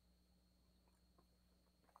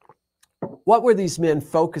 What were these men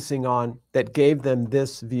focusing on that gave them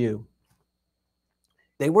this view?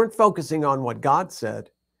 They weren't focusing on what God said.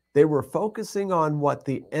 They were focusing on what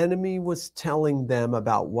the enemy was telling them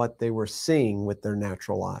about what they were seeing with their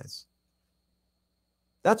natural eyes.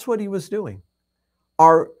 That's what he was doing.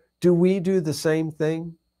 Do we do the same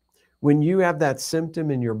thing? When you have that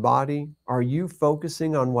symptom in your body, are you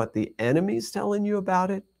focusing on what the enemy's telling you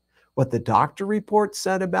about it? What the doctor report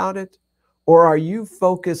said about it? Or are you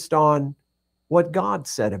focused on what God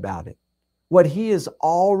said about it? What he has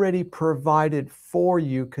already provided for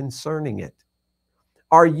you concerning it?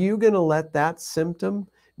 Are you going to let that symptom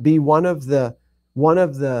be one of the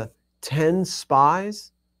 10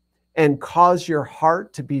 spies and cause your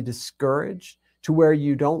heart to be discouraged to where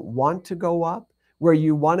you don't want to go up, where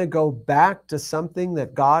you want to go back to something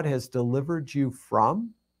that God has delivered you from?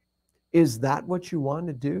 Is that what you want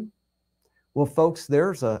to do? Well, folks,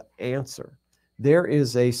 there's an answer. There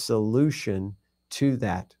is a solution to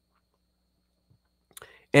that.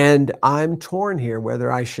 And I'm torn here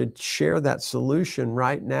whether I should share that solution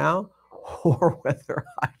right now or whether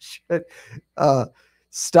I should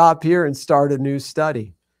stop here and start a new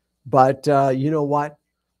study. But you know what?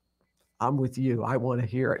 I'm with you. I want to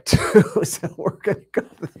hear it too. So we're going to go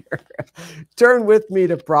there. Turn with me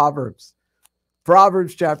to Proverbs.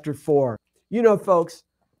 Proverbs chapter 4. You know, folks,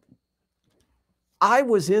 I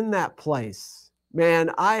was in that place.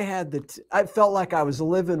 Man, I felt like I was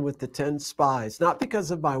living with the 10 spies, not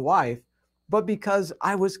because of my wife, but because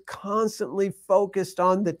I was constantly focused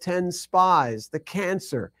on the 10 spies, the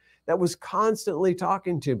cancer that was constantly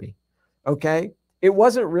talking to me. Okay? It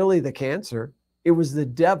wasn't really the cancer. It was the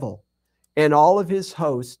devil and all of his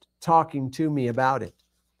hosts talking to me about it.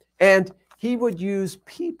 And he would use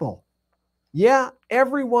people. Yeah,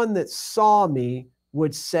 everyone that saw me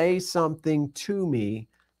would say something to me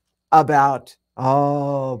about,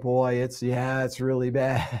 oh boy, it's really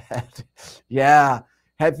bad. Yeah.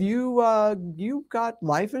 Have you got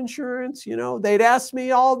life insurance? You know, they'd ask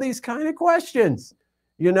me all these kind of questions,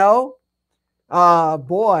 you know, man,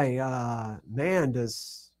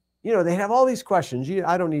 they have all these questions.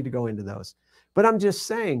 I don't need to go into those, but I'm just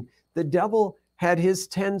saying the devil had his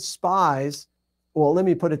 10 spies. Well, let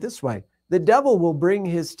me put it this way. The devil will bring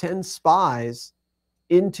his 10 spies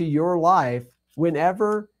into your life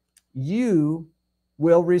whenever you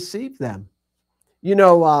will receive them. You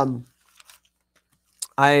know,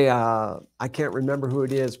 I can't remember who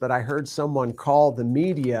it is, but I heard someone call the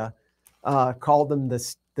media, call them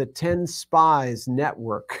the 10 Spies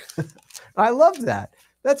Network. I love that.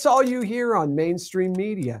 That's all you hear on mainstream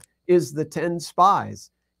media is the 10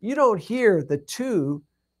 spies. You don't hear the 2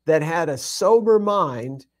 that had a sober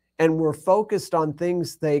mind and were focused on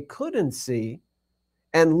things they couldn't see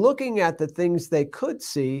and looking at the things they could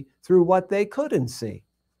see through what they couldn't see,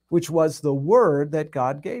 which was the word that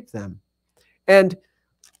God gave them. And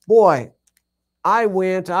boy, I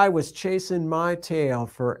was chasing my tail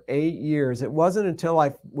for 8 years. It wasn't until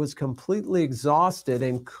I was completely exhausted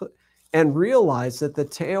and realized that the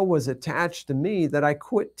tail was attached to me that I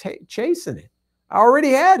quit chasing it. I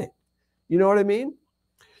already had it. You know what I mean?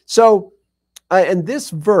 So, and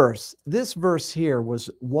this verse here was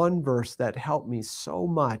one verse that helped me so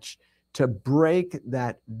much to break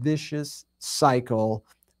that vicious cycle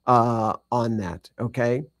on that,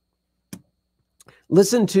 okay?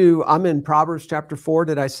 Listen to, I'm in Proverbs chapter 4,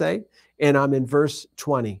 did I say? And I'm in verse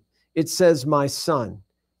 20. It says, my son,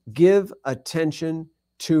 give attention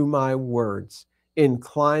to my words.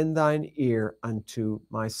 Incline thine ear unto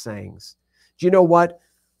my sayings. Do you know what?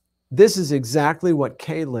 This is exactly what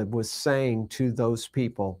Caleb was saying to those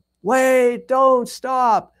people. Wait, don't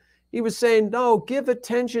stop. He was saying, no, give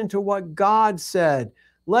attention to what God said.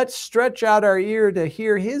 Let's stretch out our ear to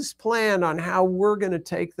hear his plan on how we're going to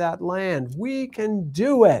take that land. We can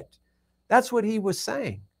do it. That's what he was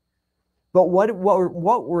saying. But what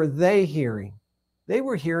were they hearing? They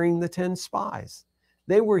were hearing the 10 spies.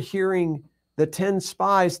 They were hearing the 10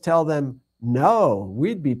 spies tell them, no,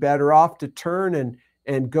 we'd be better off to turn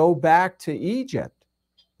and go back to Egypt.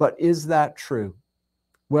 But is that true?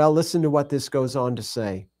 Well, listen to what this goes on to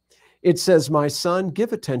say. It says, my son,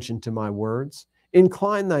 give attention to my words.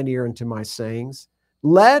 Incline thine ear unto my sayings.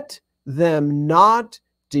 Let them not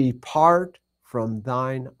depart from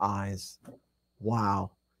thine eyes.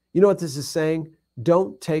 Wow. You know what this is saying?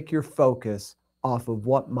 Don't take your focus off of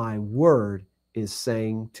what my word is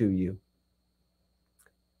saying to you.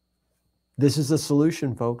 This is a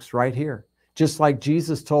solution, folks, right here. Just like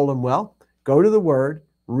Jesus told them, well, go to the word,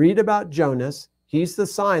 read about Jonas. He's the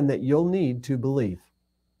sign that you'll need to believe.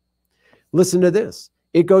 Listen to this.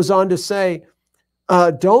 It goes on to say,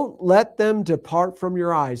 don't let them depart from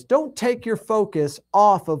your eyes. Don't take your focus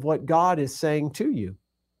off of what God is saying to you.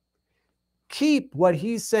 Keep what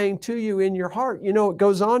he's saying to you in your heart. You know, it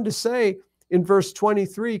goes on to say in verse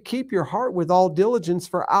 23, keep your heart with all diligence,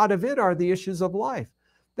 for out of it are the issues of life.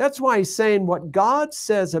 That's why he's saying what God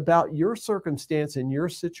says about your circumstance and your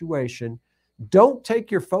situation, don't take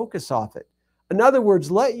your focus off it. In other words,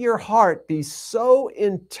 let your heart be so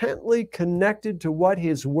intently connected to what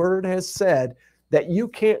his word has said that you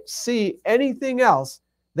can't see anything else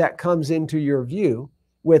that comes into your view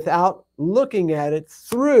without looking at it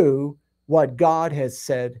through what God has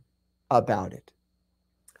said about it.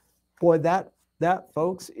 Boy, that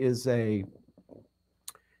folks, is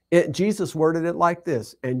Jesus worded it like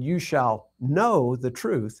this, and you shall know the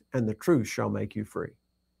truth, and the truth shall make you free.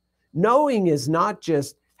 Knowing is not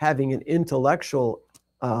just having an intellectual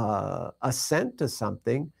assent to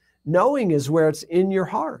something. Knowing is where it's in your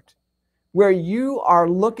heart, where you are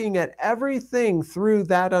looking at everything through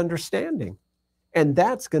that understanding. And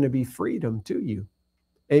that's going to be freedom to you.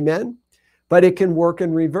 Amen? But it can work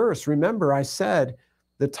in reverse. Remember, I said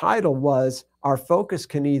the title was, our focus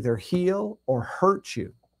can either heal or hurt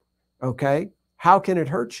you. Okay? How can it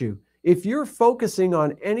hurt you? If you're focusing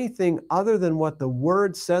on anything other than what the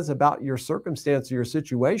word says about your circumstance or your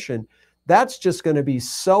situation, that's just going to be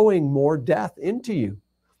sowing more death into you.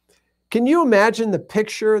 Can you imagine the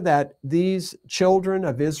picture that these children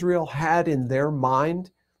of Israel had in their mind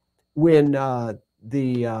when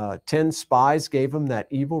the 10 spies gave them that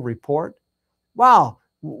evil report? Wow.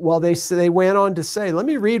 Well, they went on to say, let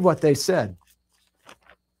me read what they said.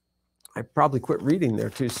 I probably quit reading there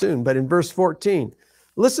too soon, but in verse 14,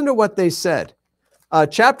 listen to what they said.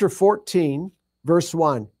 Chapter 14, verse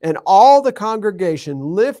 1, and all the congregation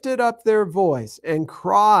lifted up their voice and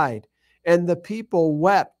cried, and the people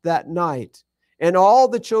wept that night. And all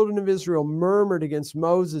the children of Israel murmured against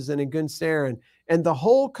Moses and against Aaron. And the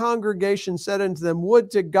whole congregation said unto them,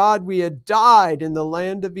 would to God we had died in the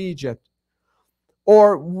land of Egypt,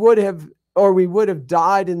 or we would have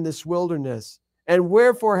died in this wilderness. And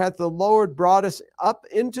wherefore hath the Lord brought us up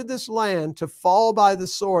into this land to fall by the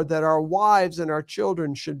sword, that our wives and our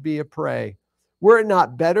children should be a prey? Were it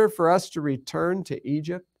not better for us to return to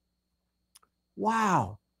Egypt?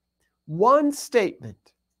 Wow. One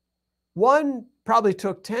statement. One probably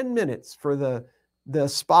took 10 minutes for the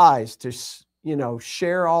spies to,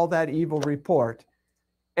 share all that evil report.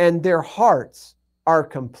 And their hearts are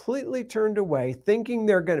completely turned away, thinking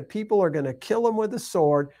people are going to kill them with a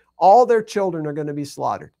sword. All their children are going to be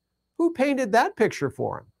slaughtered. Who painted that picture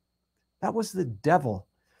for them? That was the devil.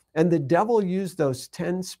 And the devil used those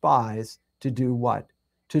 10 spies to do what?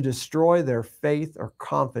 To destroy their faith or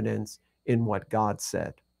confidence in what God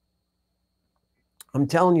said. I'm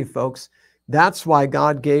telling you, folks, that's why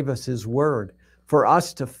God gave us his word, for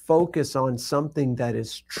us to focus on something that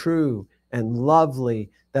is true and lovely,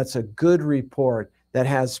 that's a good report, that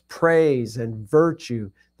has praise and virtue.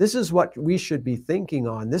 This is what we should be thinking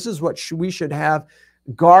on. This is what we should have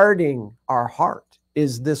guarding our heart,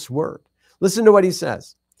 is this word. Listen to what he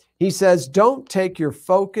says. He says, don't take your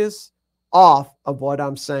focus off of what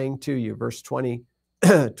I'm saying to you. Verse 20,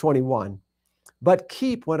 21. But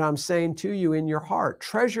keep what I'm saying to you in your heart.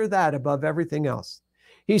 Treasure that above everything else.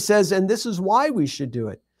 He says, and this is why we should do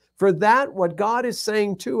it. For that, what God is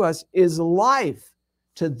saying to us is life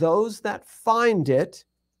to those that find it,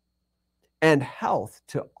 and health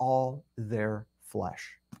to all their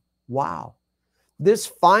flesh. Wow. This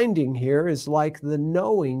finding here is like the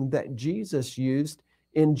knowing that Jesus used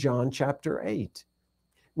in John chapter 8.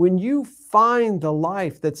 When you find the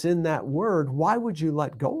life that's in that word, why would you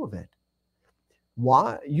let go of it?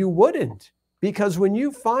 Why? You wouldn't. Because when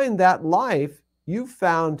you find that life, you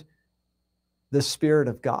found the Spirit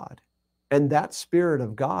of God. And that Spirit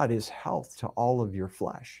of God is health to all of your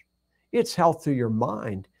flesh. It's health to your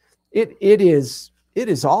mind. It is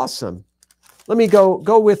awesome. Let me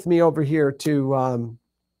go with me over here to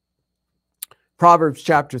Proverbs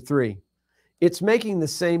chapter 3. It's making the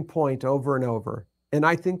same point over and over. And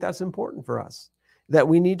I think that's important for us, that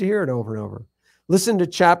we need to hear it over and over. Listen to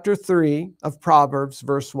chapter 3 of Proverbs,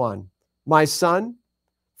 verse 1. My son,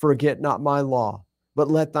 forget not my law, but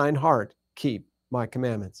let thine heart keep my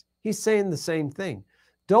commandments. He's saying the same thing.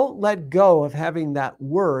 Don't let go of having that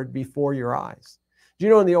word before your eyes. Do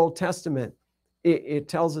you know in the Old Testament, it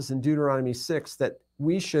tells us in Deuteronomy 6 that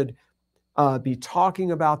we should be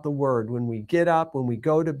talking about the word when we get up, when we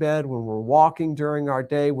go to bed, when we're walking during our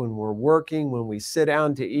day, when we're working, when we sit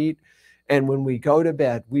down to eat, and when we go to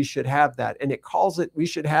bed. We should have that. And it calls it, we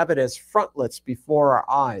should have it as frontlets before our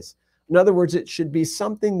eyes. In other words, it should be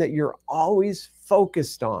something that you're always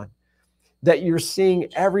focused on, that you're seeing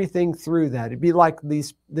everything through that. It'd be like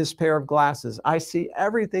this pair of glasses. I see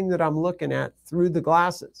everything that I'm looking at through the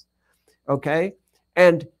glasses, okay?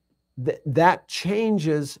 And that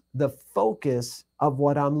changes the focus of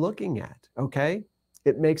what I'm looking at, okay?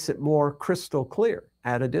 It makes it more crystal clear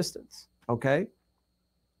at a distance, okay?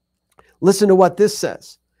 Listen to what this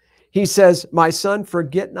says. He says, my son,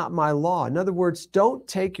 forget not my law. In other words, don't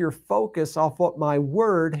take your focus off what my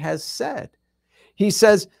word has said. He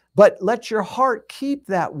says, but let your heart keep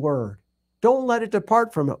that word. Don't let it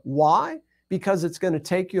depart from it. Why? Because it's going to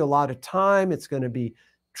take you a lot of time. It's going to be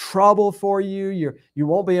trouble for you. You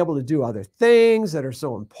won't be able to do other things that are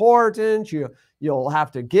so important. You'll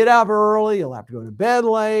have to get up early. You'll have to go to bed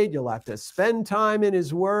late. You'll have to spend time in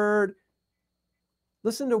his word.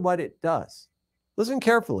 Listen to what it does. Listen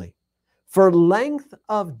carefully. For length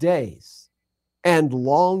of days and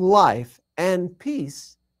long life and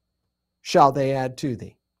peace shall they add to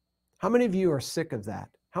thee. How many of you are sick of that?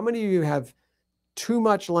 How many of you have too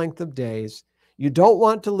much length of days? You don't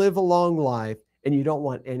want to live a long life and you don't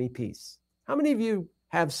want any peace. How many of you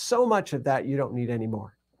have so much of that you don't need any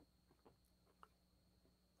more?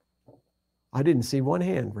 I didn't see one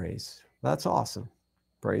hand raised. That's awesome.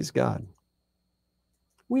 Praise God.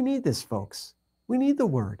 We need this, folks. We need the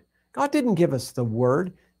word. God didn't give us the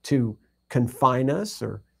word to confine us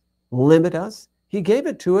or limit us. He gave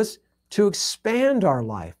it to us to expand our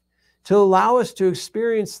life, to allow us to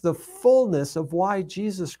experience the fullness of why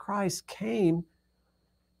Jesus Christ came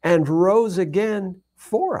and rose again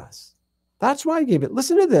for us. That's why he gave it.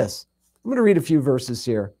 Listen to this. I'm going to read a few verses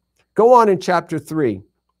here. Go on in chapter 3.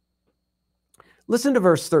 Listen to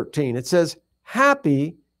verse 13. It says,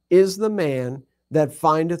 happy is the man that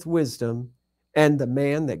findeth wisdom, and the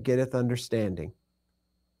man that getteth understanding.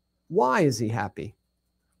 Why is he happy?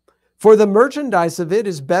 For the merchandise of it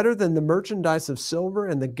is better than the merchandise of silver,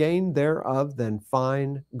 and the gain thereof than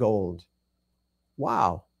fine gold.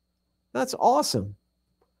 Wow, that's awesome.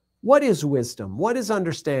 What is wisdom? What is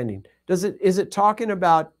understanding? Is it talking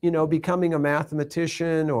about, becoming a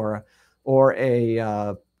mathematician or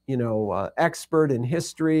a expert in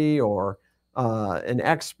history, or an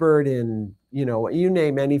expert in, you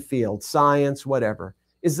name any field, science, whatever?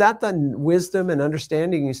 Is that the wisdom and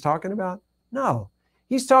understanding he's talking about? No.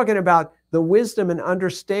 He's talking about the wisdom and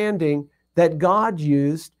understanding that God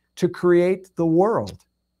used to create the world.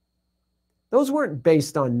 Those weren't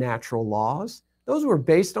based on natural laws. Those were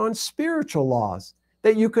based on spiritual laws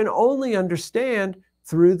that you can only understand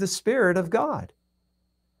through the Spirit of God.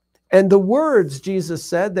 And the words, Jesus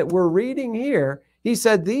said, that we're reading here, he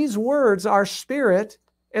said these words are spirit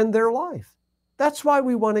and their life. That's why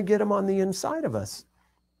we want to get them on the inside of us.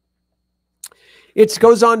 It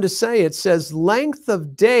goes on to say, it says, length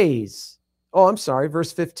of days Oh, I'm sorry,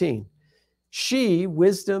 verse 15. She,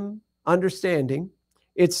 wisdom, understanding,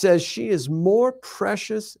 it says she is more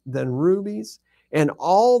precious than rubies, and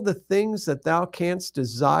all the things that thou canst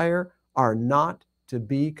desire are not to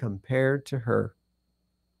be compared to her.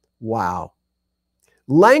 Wow.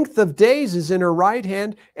 Length of days is in her right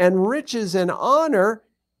hand, and riches and honor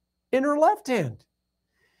in her left hand.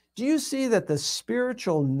 Do you see that the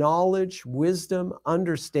spiritual knowledge, wisdom,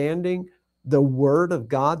 understanding, the word of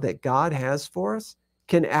God that God has for us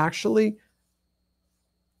can actually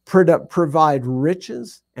provide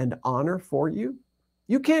riches and honor for you?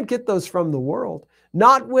 You can't get those from the world,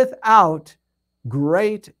 not without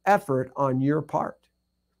great effort on your part.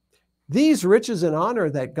 These riches and honor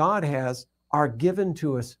that God has are given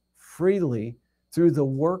to us freely through the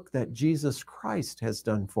work that Jesus Christ has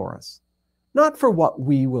done for us, not for what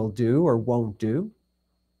we will do or won't do.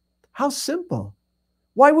 How simple.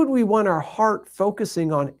 Why would we want our heart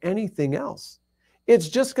focusing on anything else? It's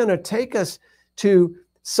just going to take us to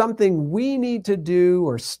something we need to do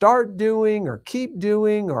or start doing or keep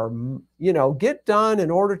doing or, get done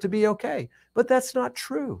in order to be okay. But that's not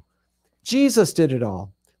true. Jesus did it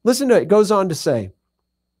all. Listen to it. It goes on to say,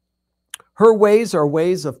 her ways are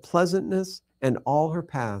ways of pleasantness, and all her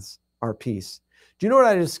paths are peace. Do you know what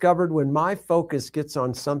I discovered? When my focus gets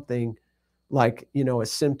on something like, a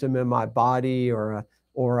symptom in my body or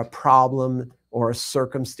a problem or a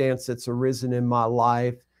circumstance that's arisen in my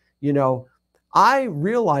life, I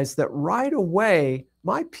realized that right away,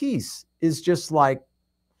 my peace is just like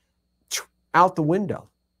out the window.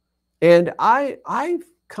 And I've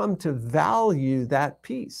come to value that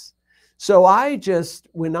peace. So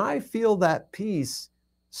when I feel that peace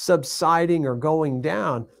subsiding or going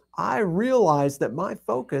down, I realize that my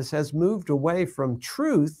focus has moved away from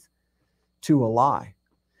truth to a lie,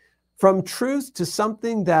 from truth to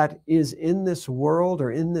something that is in this world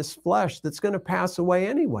or in this flesh that's going to pass away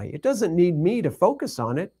anyway. It doesn't need me to focus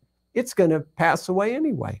on it. It's going to pass away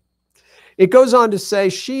anyway. It goes on to say,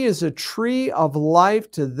 she is a tree of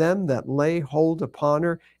life to them that lay hold upon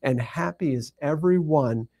her, and happy is every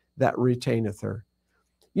one that retaineth her.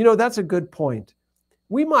 That's a good point.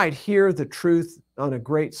 We might hear the truth on a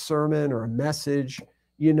great sermon or a message,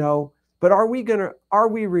 but are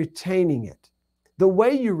we retaining it? The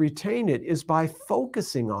way you retain it is by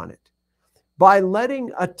focusing on it, by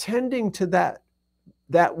attending to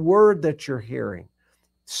that word that you're hearing,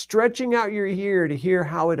 stretching out your ear to hear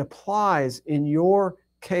how it applies in your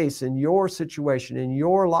case, in your situation, in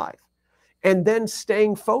your life, and then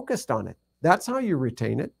staying focused on it. That's how you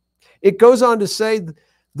retain it. It goes on to say,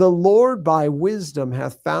 the Lord by wisdom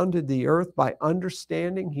hath founded the earth, by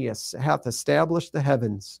understanding he hath established the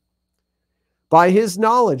heavens. By his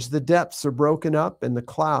knowledge the depths are broken up, and the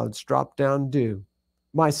clouds drop down dew.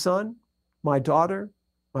 My son, my daughter,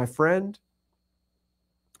 my friend,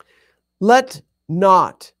 let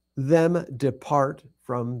not them depart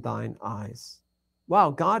from thine eyes.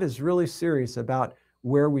 Wow, God is really serious about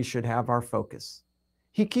where we should have our focus.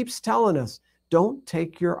 He keeps telling us, don't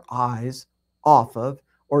take your eyes off of,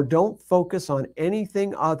 or don't focus on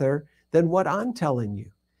anything other than what I'm telling you,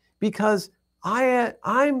 because I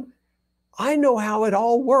know how it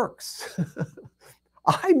all works.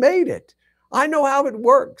 I made it. I know how it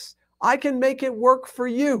works. I can make it work for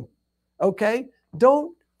you. Okay?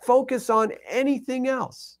 Don't focus on anything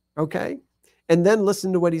else. Okay? And then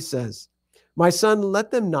listen to what he says. My son, let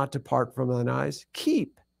them not depart from thine eyes.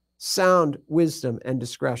 Keep sound wisdom and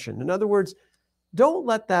discretion. In other words, don't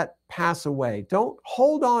let that pass away. Don't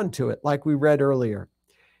hold on to it like we read earlier.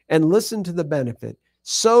 And listen to the benefit.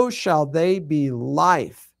 So shall they be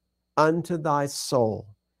life unto thy soul,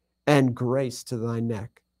 and grace to thy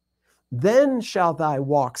neck. Then shall thy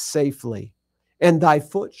walk safely, and thy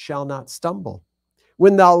foot shall not stumble.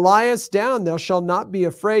 When thou liest down, thou shalt not be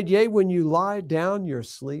afraid. Yea, when you lie down, your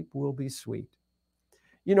sleep will be sweet.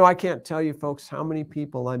 I can't tell you, folks, how many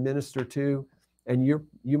people I minister to, and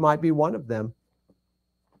you might be one of them,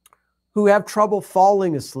 who have trouble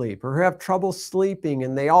falling asleep or who have trouble sleeping,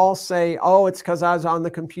 and they all say, oh, it's because I was on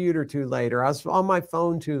the computer too late or I was on my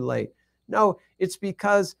phone too late. No, it's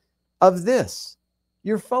because of this,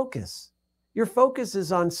 your focus. Your focus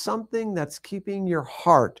is on something that's keeping your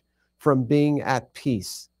heart from being at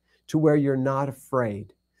peace, to where you're not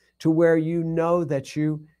afraid, to where you know that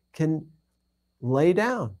you can lay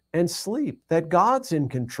down and sleep, that God's in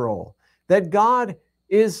control, that God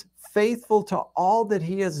is faithful to all that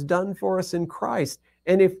he has done for us in Christ.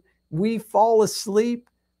 And if we fall asleep,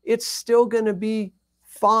 it's still going to be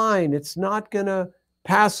fine. It's not going to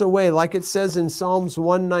pass away. Like it says in Psalms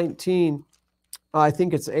 119, I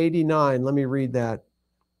think it's 89. Let me read that.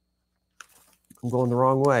 I'm going the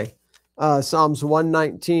wrong way. Psalms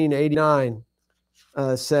 119:89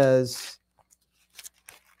 says,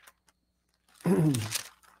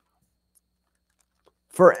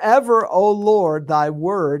 "Forever, O Lord, thy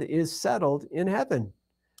word is settled in heaven.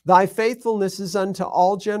 Thy faithfulness is unto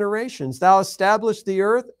all generations. Thou established the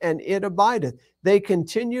earth, and it abideth. They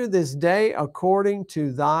continue this day according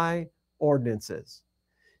to thy ordinances."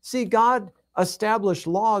 See, God established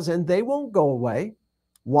laws, and they won't go away.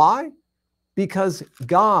 Why? Because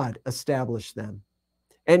God established them,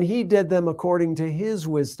 and he did them according to his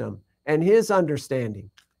wisdom and his understanding,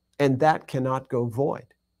 and that cannot go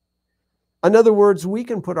void. In other words, we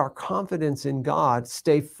can put our confidence in God,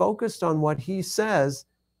 stay focused on what he says,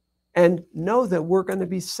 and know that we're going to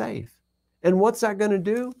be safe. And what's that going to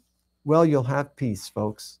do? Well, you'll have peace,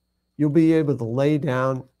 folks. You'll be able to lay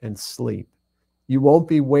down and sleep. You won't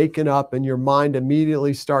be waking up and your mind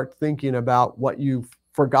immediately start thinking about what you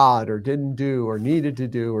forgot or didn't do or needed to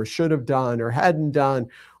do or should have done or hadn't done,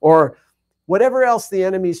 or whatever else the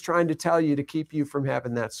enemy's trying to tell you to keep you from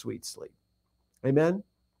having that sweet sleep. Amen?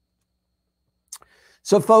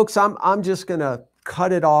 So folks, I'm just going to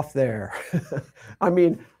cut it off there. I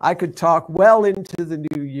mean, I could talk well into the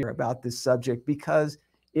new year about this subject because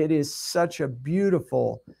it is such a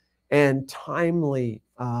beautiful and timely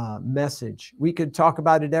message. We could talk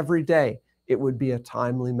about it every day. It would be a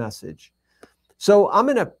timely message. So I'm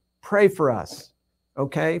going to pray for us,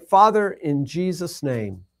 okay? Father, in Jesus'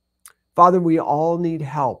 name, Father, we all need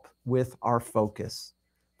help with our focus.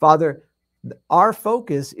 Father, our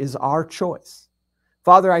focus is our choice.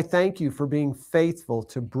 Father, I thank you for being faithful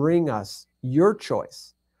to bring us your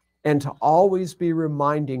choice and to always be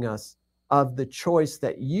reminding us of the choice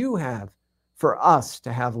that you have for us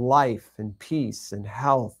to have life and peace and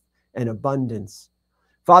health and abundance.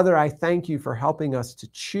 Father, I thank you for helping us to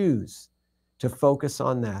choose to focus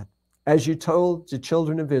on that. As you told the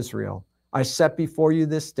children of Israel, I set before you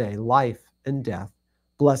this day life and death,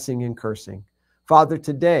 blessing and cursing. Father,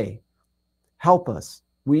 today, help us.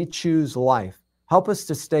 We choose life. Help us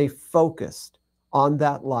to stay focused on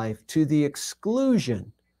that life to the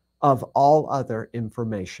exclusion of all other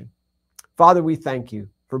information. Father, we thank you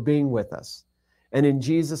for being with us. And in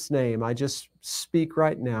Jesus' name, I just speak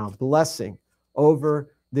right now, blessing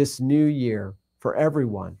over this new year for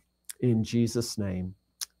everyone. In Jesus' name,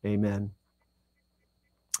 amen.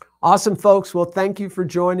 Awesome, folks. Well, thank you for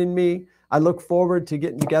joining me. I look forward to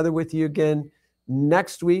getting together with you again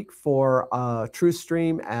next week for True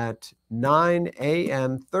Stream at 9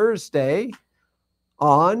 a.m. Thursday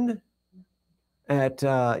at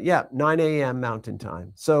 9 a.m. Mountain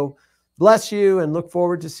Time. So bless you and look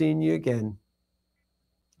forward to seeing you again.